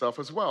repeats itself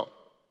as well.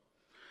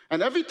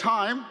 And every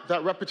time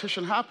that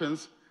repetition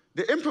happens,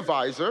 the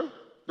improviser,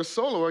 the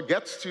soloist,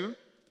 gets to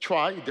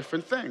try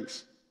different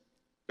things,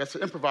 gets to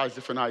improvise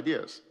different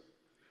ideas.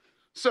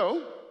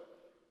 So,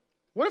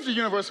 what if the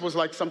universe was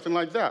like something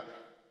like that?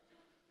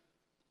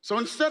 So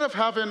instead of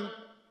having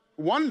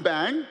one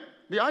bang,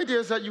 the idea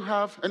is that you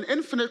have an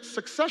infinite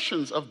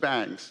successions of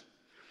bangs.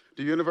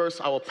 The universe,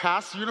 our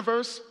past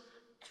universe,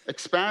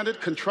 expanded,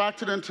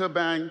 contracted into a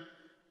bang,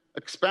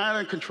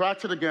 expanded,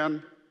 contracted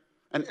again,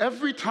 and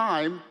every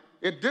time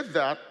it did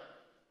that,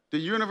 the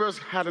universe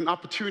had an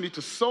opportunity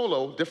to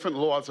solo different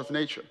laws of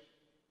nature.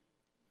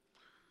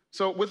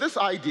 So with this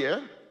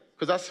idea,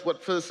 because that's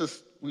what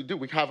physicists we do,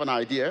 we have an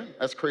idea,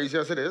 as crazy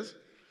as it is,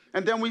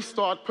 and then we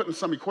start putting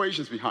some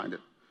equations behind it.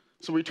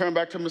 So we turn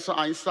back to Mr.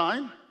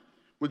 Einstein,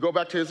 we go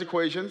back to his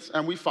equations,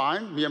 and we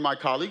find, me and my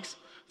colleagues,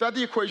 that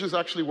the equations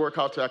actually work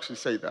out to actually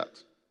say that.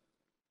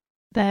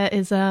 There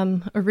is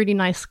a really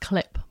nice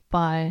clip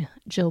by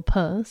Jill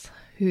Peirce,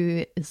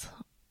 who is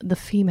the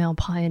female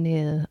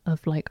pioneer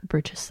of like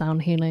British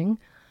sound healing.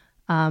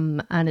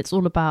 And it's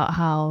all about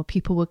how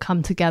people would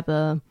come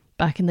together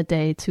back in the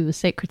day to a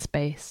sacred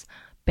space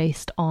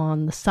based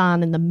on the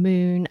sun and the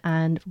moon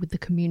and with the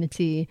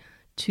community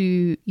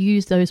to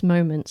use those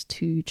moments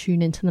to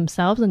tune into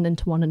themselves and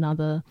into one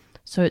another.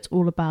 So it's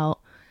all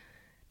about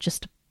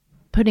just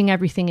putting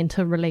everything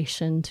into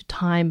relation to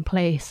time,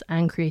 place,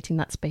 and creating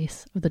that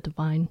space of the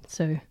divine.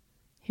 So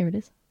here it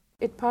is.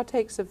 It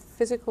partakes of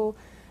physical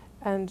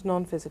and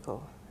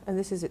non-physical, and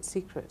this is its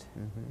secret.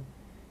 Mm-hmm.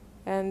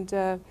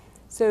 And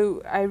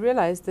so I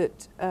realized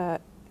that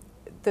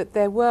that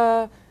there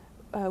were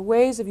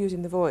ways of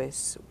using the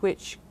voice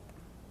which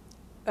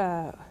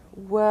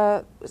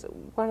were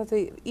one of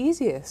the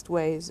easiest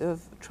ways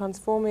of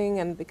transforming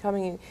and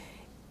becoming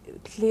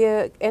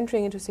clear,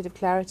 entering into a state of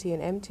clarity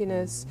and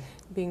emptiness,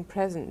 being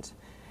present,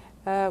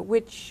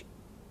 which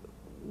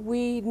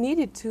we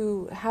needed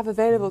to have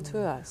available to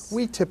us.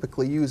 We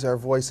typically use our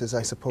voices,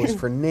 I suppose,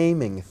 for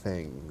naming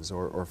things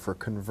or for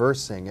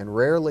conversing, and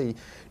rarely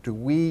do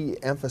we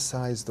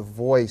emphasize the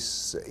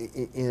voice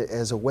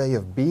as a way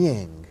of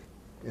being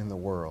in the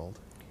world.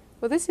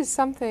 Well, this is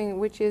something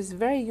which is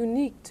very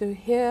unique to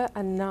here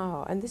and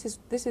now, and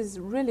this is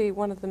really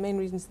one of the main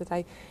reasons that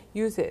I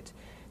use it.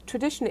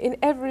 Tradition, in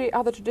every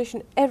other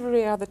tradition,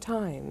 every other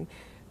time,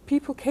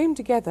 people came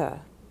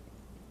together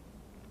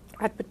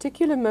at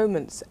particular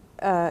moments,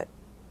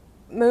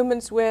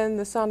 moments when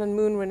the sun and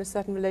moon were in a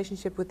certain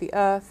relationship with the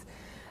earth.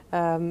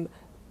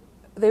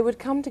 They would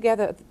come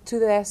together to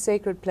their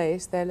sacred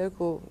place, their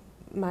local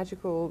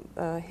magical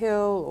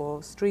hill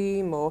or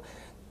stream or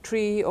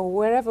tree or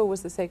wherever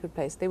was the sacred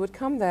place. They would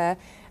come there,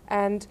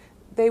 and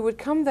they would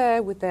come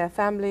there with their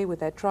family, with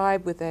their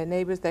tribe, with their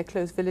neighbors, their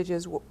close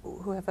villagers,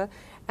 whoever.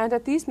 And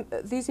at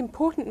these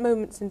important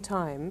moments in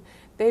time,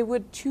 they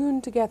would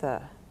tune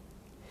together.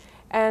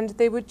 And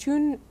they would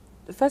tune,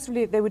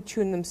 firstly, they would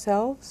tune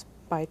themselves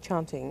by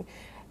chanting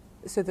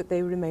so that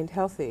they remained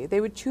healthy.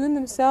 They would tune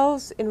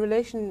themselves in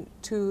relation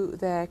to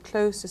their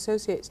close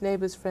associates,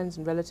 neighbors, friends,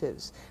 and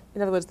relatives.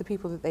 In other words, the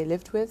people that they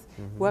lived with,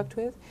 worked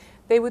with.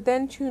 They would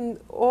then tune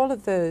all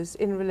of those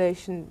in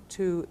relation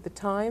to the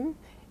time,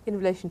 in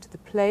relation to the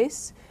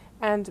place,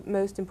 and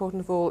most important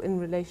of all, in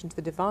relation to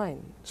the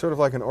divine. Sort of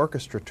like an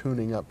orchestra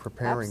tuning up,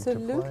 preparing to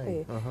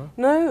Absolutely. play.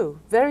 No,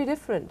 very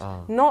different.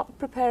 Not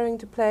preparing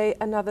to play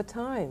another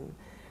time,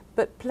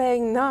 but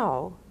playing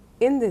now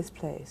in this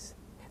place.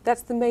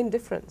 That's the main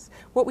difference.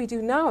 What we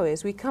do now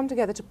is we come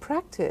together to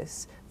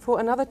practice for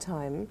another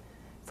time,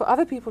 for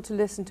other people to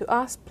listen to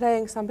us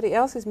playing somebody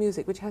else's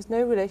music, which has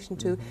no relation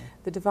to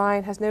the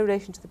divine, has no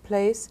relation to the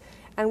place,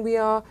 and we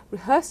are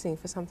rehearsing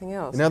for something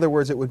else. In other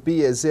words, it would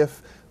be as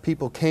if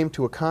people came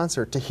to a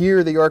concert to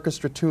hear the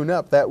orchestra tune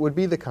up. That would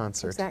be the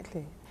concert.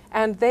 Exactly.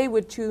 And they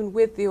would tune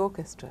with the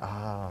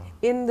orchestra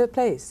in the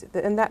place.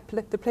 And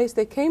the place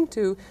they came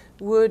to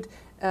would,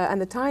 and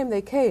the time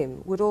they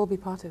came, would all be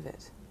part of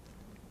it.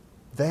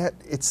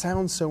 It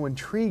sounds so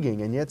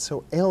intriguing and yet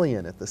so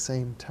alien at the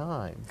same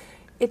time.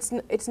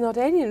 It's not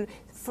alien.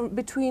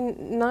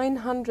 Between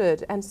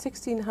 900 and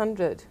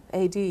 1600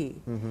 AD,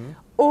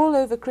 all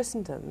over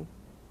Christendom,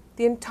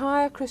 the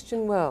entire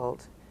Christian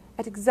world,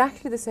 at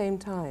exactly the same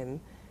time,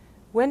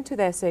 went to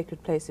their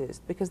sacred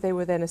places because they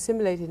were then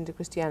assimilated into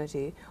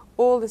Christianity.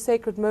 All the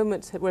sacred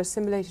moments were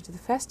assimilated to the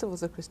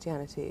festivals of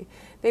Christianity.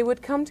 They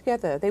would come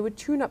together, they would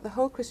tune up the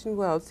whole Christian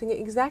world, singing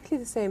exactly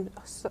the same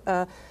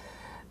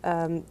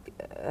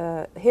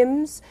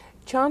hymns,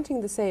 chanting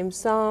the same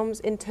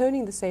psalms,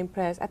 intoning the same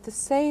prayers at the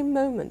same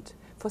moment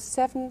for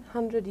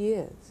 700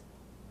 years.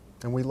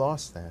 And we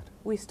lost that.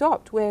 We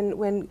stopped when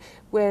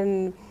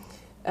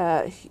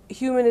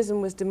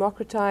humanism was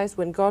democratized,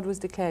 when God was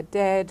declared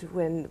dead,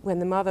 when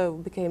the mother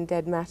became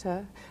dead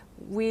matter.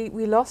 We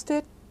lost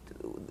it.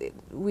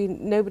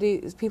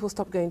 People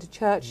stopped going to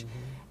church,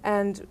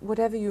 and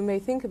whatever you may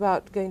think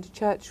about going to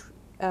church,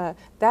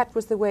 that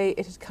was the way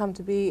it had come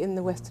to be in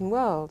the Western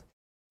world.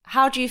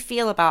 How do you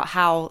feel about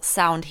how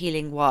sound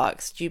healing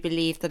works? Do you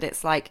believe that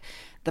it's like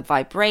the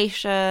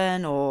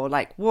vibration, or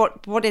like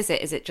what is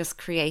it? Is it just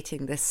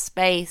creating this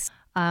space?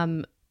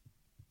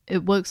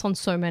 It works on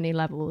so many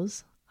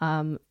levels,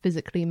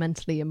 physically,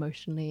 mentally,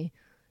 emotionally,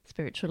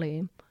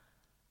 spiritually.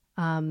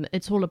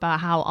 It's all about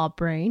how our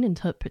brain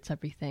interprets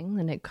everything,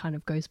 and it kind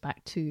of goes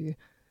back to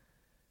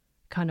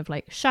kind of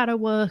like shadow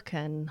work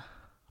and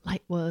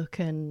light work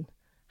and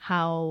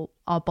how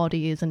our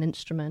body is an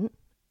instrument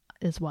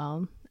as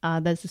well.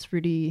 There's this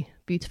really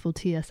beautiful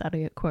T.S.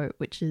 Eliot quote,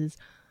 which is,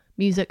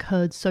 "Music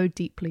heard so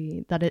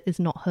deeply that it is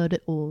not heard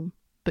at all,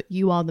 but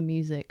you are the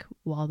music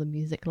while the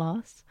music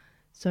lasts."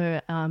 So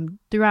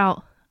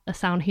throughout a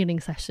sound healing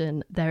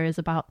session, there is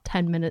about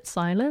 10 minutes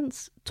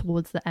silence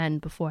towards the end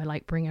before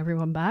I bring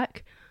everyone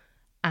back.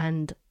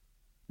 And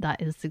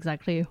that is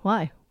exactly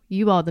why.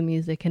 You are the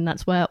music, and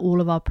that's where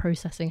all of our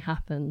processing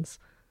happens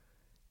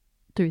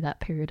through that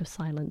period of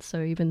silence.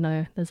 So even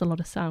though there's a lot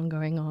of sound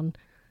going on,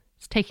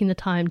 it's taking the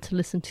time to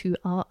listen to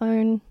our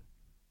own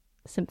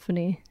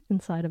symphony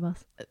inside of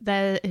us.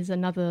 There is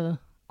another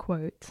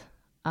quote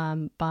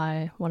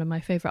by one of my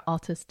favorite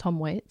artists, Tom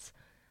Waits.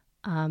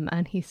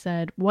 And he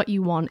said, "What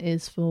you want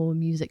is for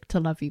music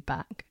to love you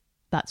back.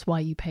 That's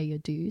why you pay your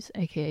dues,"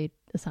 aka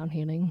the sound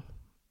healing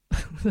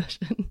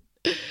session.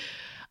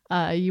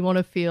 You want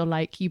to feel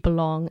like you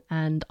belong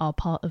and are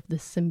part of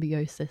this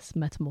symbiosis,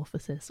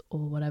 metamorphosis,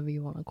 or whatever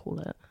you want to call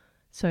it.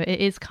 So it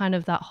is kind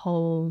of that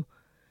whole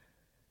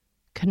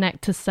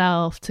connect to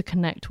self, to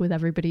connect with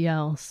everybody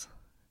else.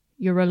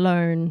 You're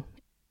alone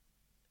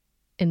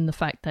in the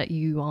fact that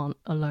you aren't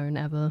alone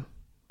ever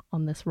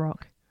on this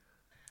rock.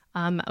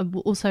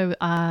 Also,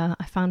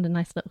 I found a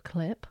nice little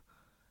clip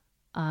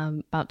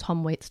about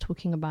Tom Waits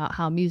talking about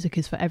how music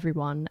is for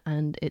everyone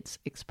and its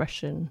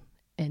expression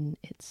in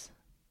its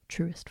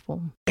truest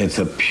form. It's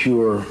a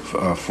pure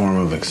form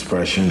of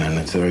expression, and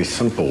it's a very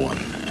simple one,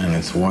 and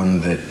it's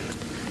one that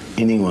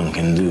anyone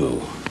can do.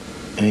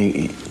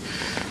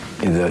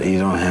 You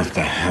don't have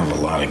to have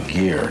a lot of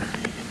gear.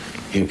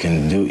 You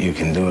can do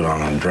it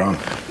on a drum.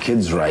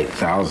 Kids write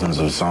thousands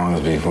of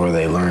songs before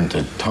they learn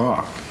to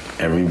talk.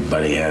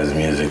 Everybody has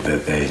music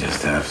that they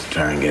just have to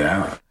try and get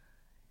out.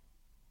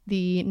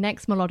 The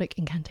next melodic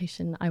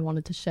incantation I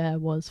wanted to share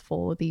was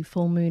for the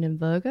full moon in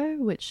Virgo,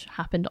 which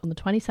happened on the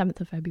 27th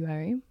of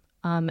February.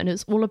 And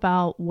it's all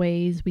about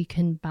ways we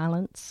can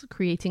balance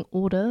creating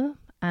order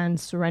and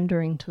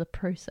surrendering to the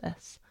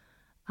process.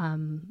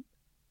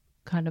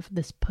 Kind of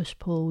this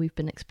push-pull we've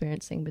been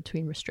experiencing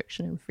between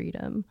restriction and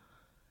freedom.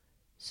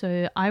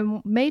 So I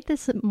made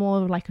this more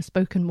like a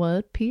spoken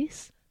word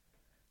piece.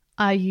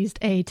 I used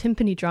a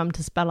timpani drum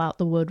to spell out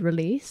the word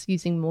release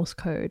using Morse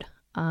code,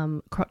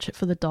 crotchet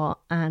for the dot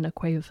and a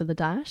quaver for the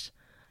dash,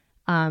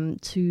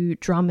 to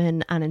drum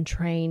in and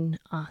entrain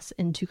us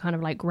into kind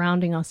of like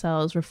grounding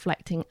ourselves,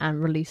 reflecting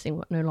and releasing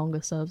what no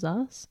longer serves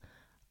us.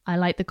 I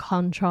like the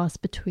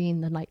contrast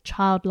between the like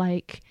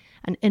childlike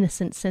and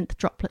innocent synth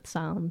droplet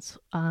sounds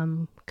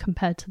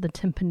compared to the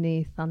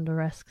timpani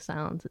thunder-esque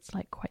sounds. It's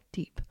like quite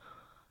deep.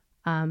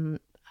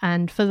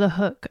 And for the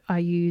hook, I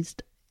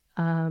used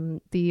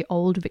the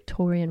old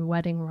Victorian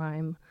wedding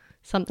rhyme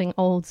something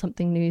old,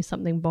 something new,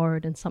 something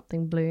borrowed, and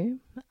something blue,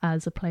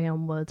 as a play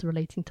on words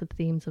relating to the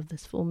themes of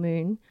this full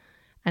moon,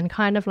 and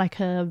kind of like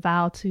a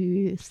vow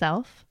to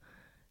self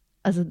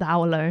as a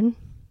thou alone,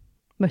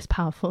 most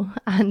powerful,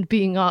 and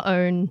being our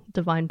own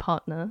divine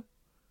partner.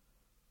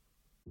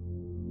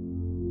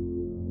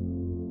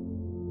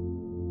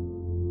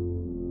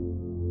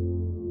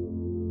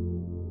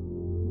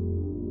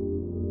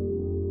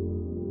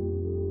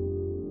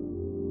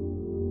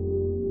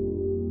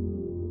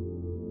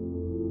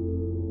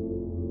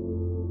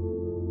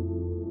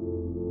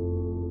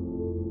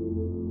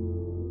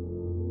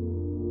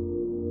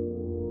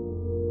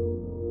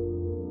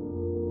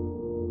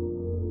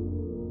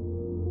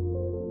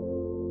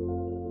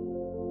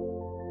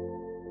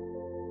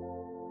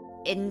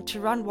 In To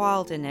Run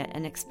Wild in It,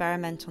 an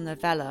experimental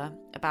novella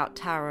about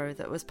tarot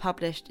that was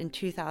published in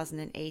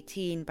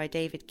 2018 by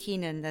David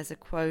Keenan, there's a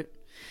quote,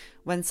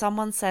 "When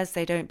someone says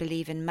they don't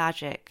believe in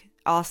magic,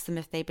 ask them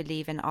if they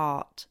believe in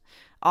art.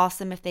 Ask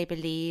them if they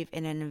believe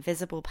in an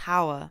invisible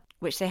power,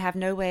 which they have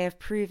no way of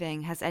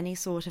proving has any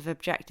sort of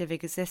objective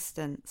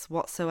existence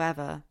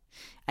whatsoever,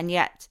 and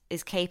yet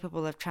is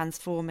capable of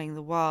transforming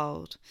the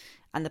world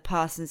and the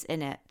persons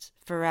in it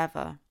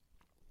forever."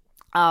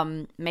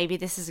 Maybe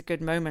this is a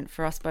good moment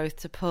for us both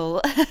to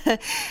pull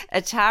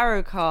a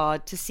tarot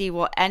card to see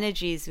what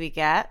energies we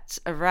get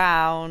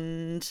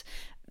around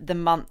the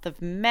month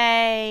of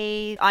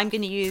May. I'm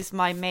going to use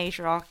my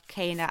Major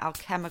Arcana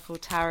Alchemical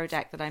Tarot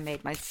deck that I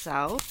made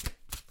myself.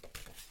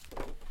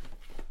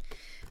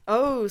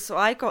 Oh, so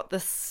I got the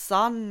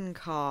Sun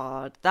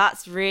card.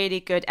 That's really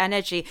good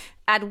energy.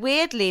 And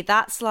weirdly,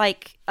 that's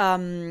like,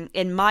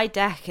 in my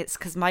deck, it's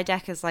because my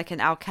deck is like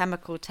an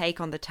alchemical take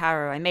on the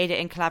tarot. I made it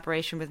in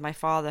collaboration with my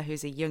father,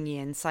 who's a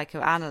Jungian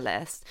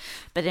psychoanalyst.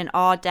 But in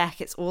our deck,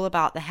 it's all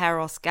about the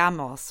Heros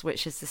Gamos,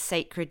 which is the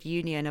sacred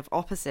union of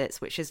opposites,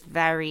 which is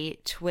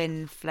very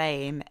twin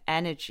flame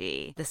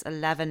energy, this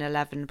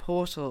 1111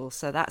 portal.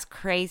 So that's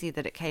crazy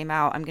that it came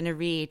out. I'm going to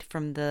read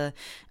from the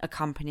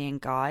accompanying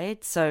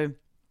guide. So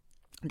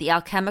the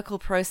alchemical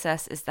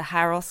process is the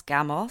Heros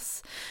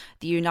Gamos,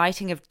 the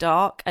uniting of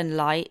dark and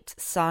light,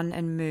 sun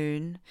and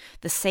moon,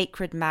 the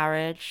sacred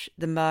marriage,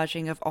 the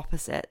merging of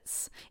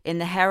opposites. In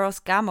the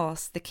Heros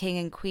Gamos, the king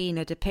and queen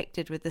are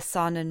depicted with the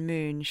sun and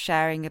moon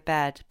sharing a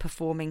bed,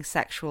 performing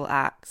sexual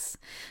acts.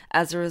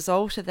 As a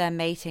result of their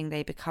mating,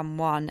 they become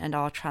one and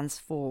are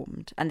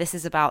transformed. And this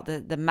is about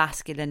the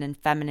masculine and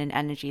feminine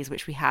energies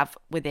which we have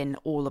within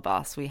all of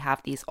us. We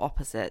have these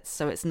opposites.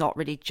 So it's not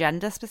really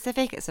gender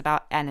specific, it's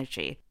about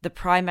energy. The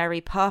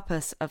primary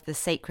purpose of the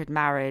sacred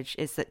marriage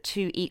is that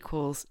two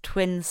equals,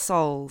 twin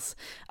souls,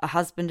 a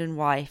husband and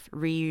wife,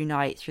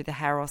 reunite through the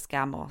Heros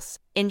Gamos.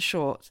 In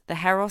short, the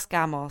Heros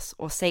Gamos,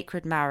 or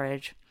sacred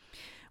marriage,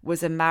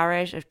 was a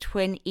marriage of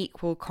twin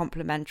equal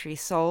complementary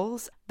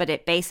souls, but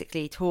it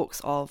basically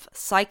talks of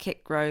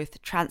psychic growth,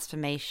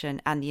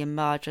 transformation, and the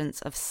emergence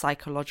of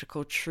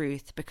psychological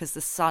truth, because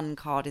the Sun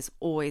card is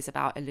always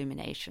about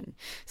illumination.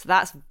 So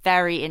that's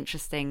very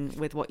interesting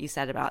with what you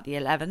said about the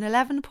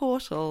 1111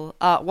 portal.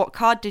 What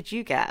card did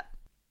you get?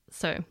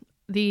 So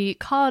the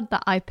card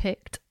that I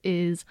picked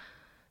is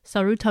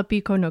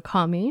Sarutabiko no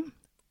Kami,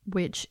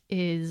 which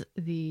is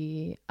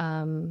the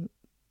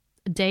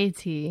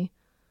deity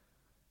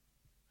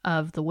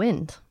of the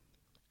wind.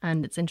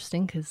 And it's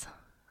interesting because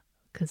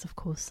of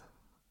course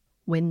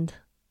wind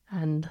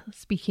and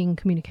speaking,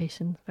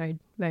 communication, very,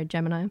 very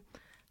Gemini,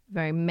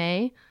 very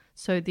May.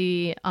 So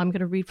I'm going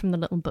to read from the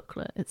little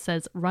booklet. It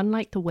says, "Run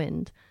like the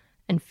wind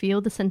and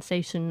feel the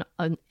sensation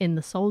in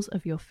the soles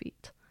of your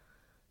feet.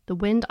 The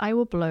wind I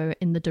will blow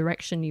in the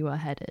direction you are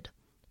headed.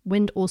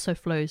 Wind also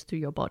flows through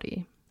your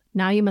body.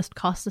 Now you must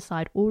cast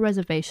aside all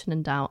reservation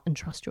and doubt and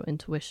trust your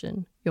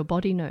intuition. Your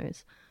body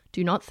knows.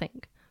 Do not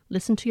think.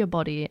 Listen to your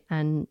body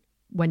and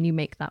when you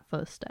make that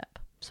first step."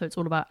 So it's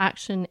all about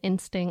action,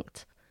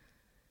 instinct.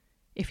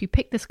 If you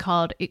pick this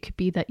card, it could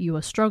be that you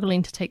are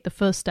struggling to take the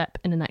first step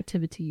in an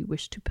activity you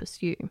wish to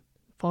pursue.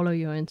 Follow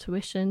your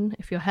intuition.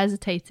 If you're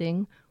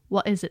hesitating,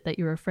 what is it that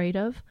you're afraid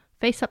of?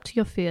 Face up to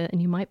your fear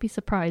and you might be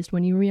surprised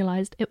when you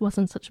realized it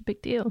wasn't such a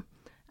big deal.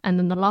 And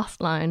then the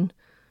last line,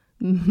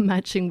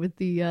 matching with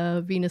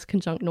the Venus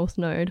conjunct North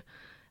Node,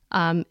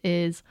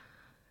 is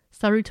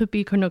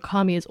Sarutabiko no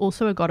Kami is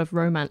also a god of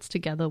romance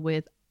together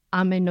with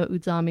Ame no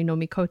Uzami no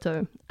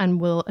Mikoto, and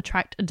will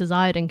attract a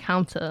desired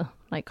encounter,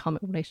 like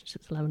karmic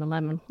relationships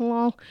 1111.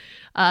 Well,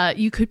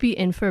 you could be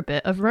in for a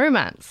bit of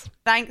romance.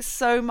 Thanks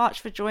so much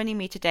for joining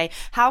me today.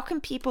 How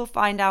can people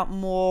find out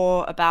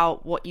more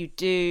about what you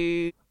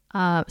do?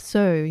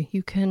 So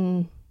you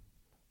can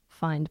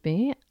find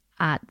me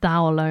at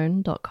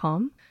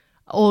thoualone.com,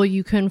 or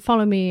you can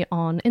follow me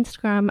on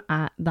Instagram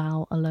at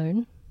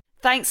thoualone.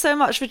 Thanks so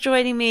much for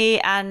joining me,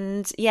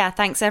 and yeah,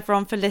 thanks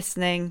everyone for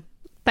listening.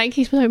 Thank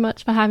you so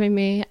much for having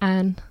me,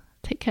 and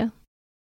take care.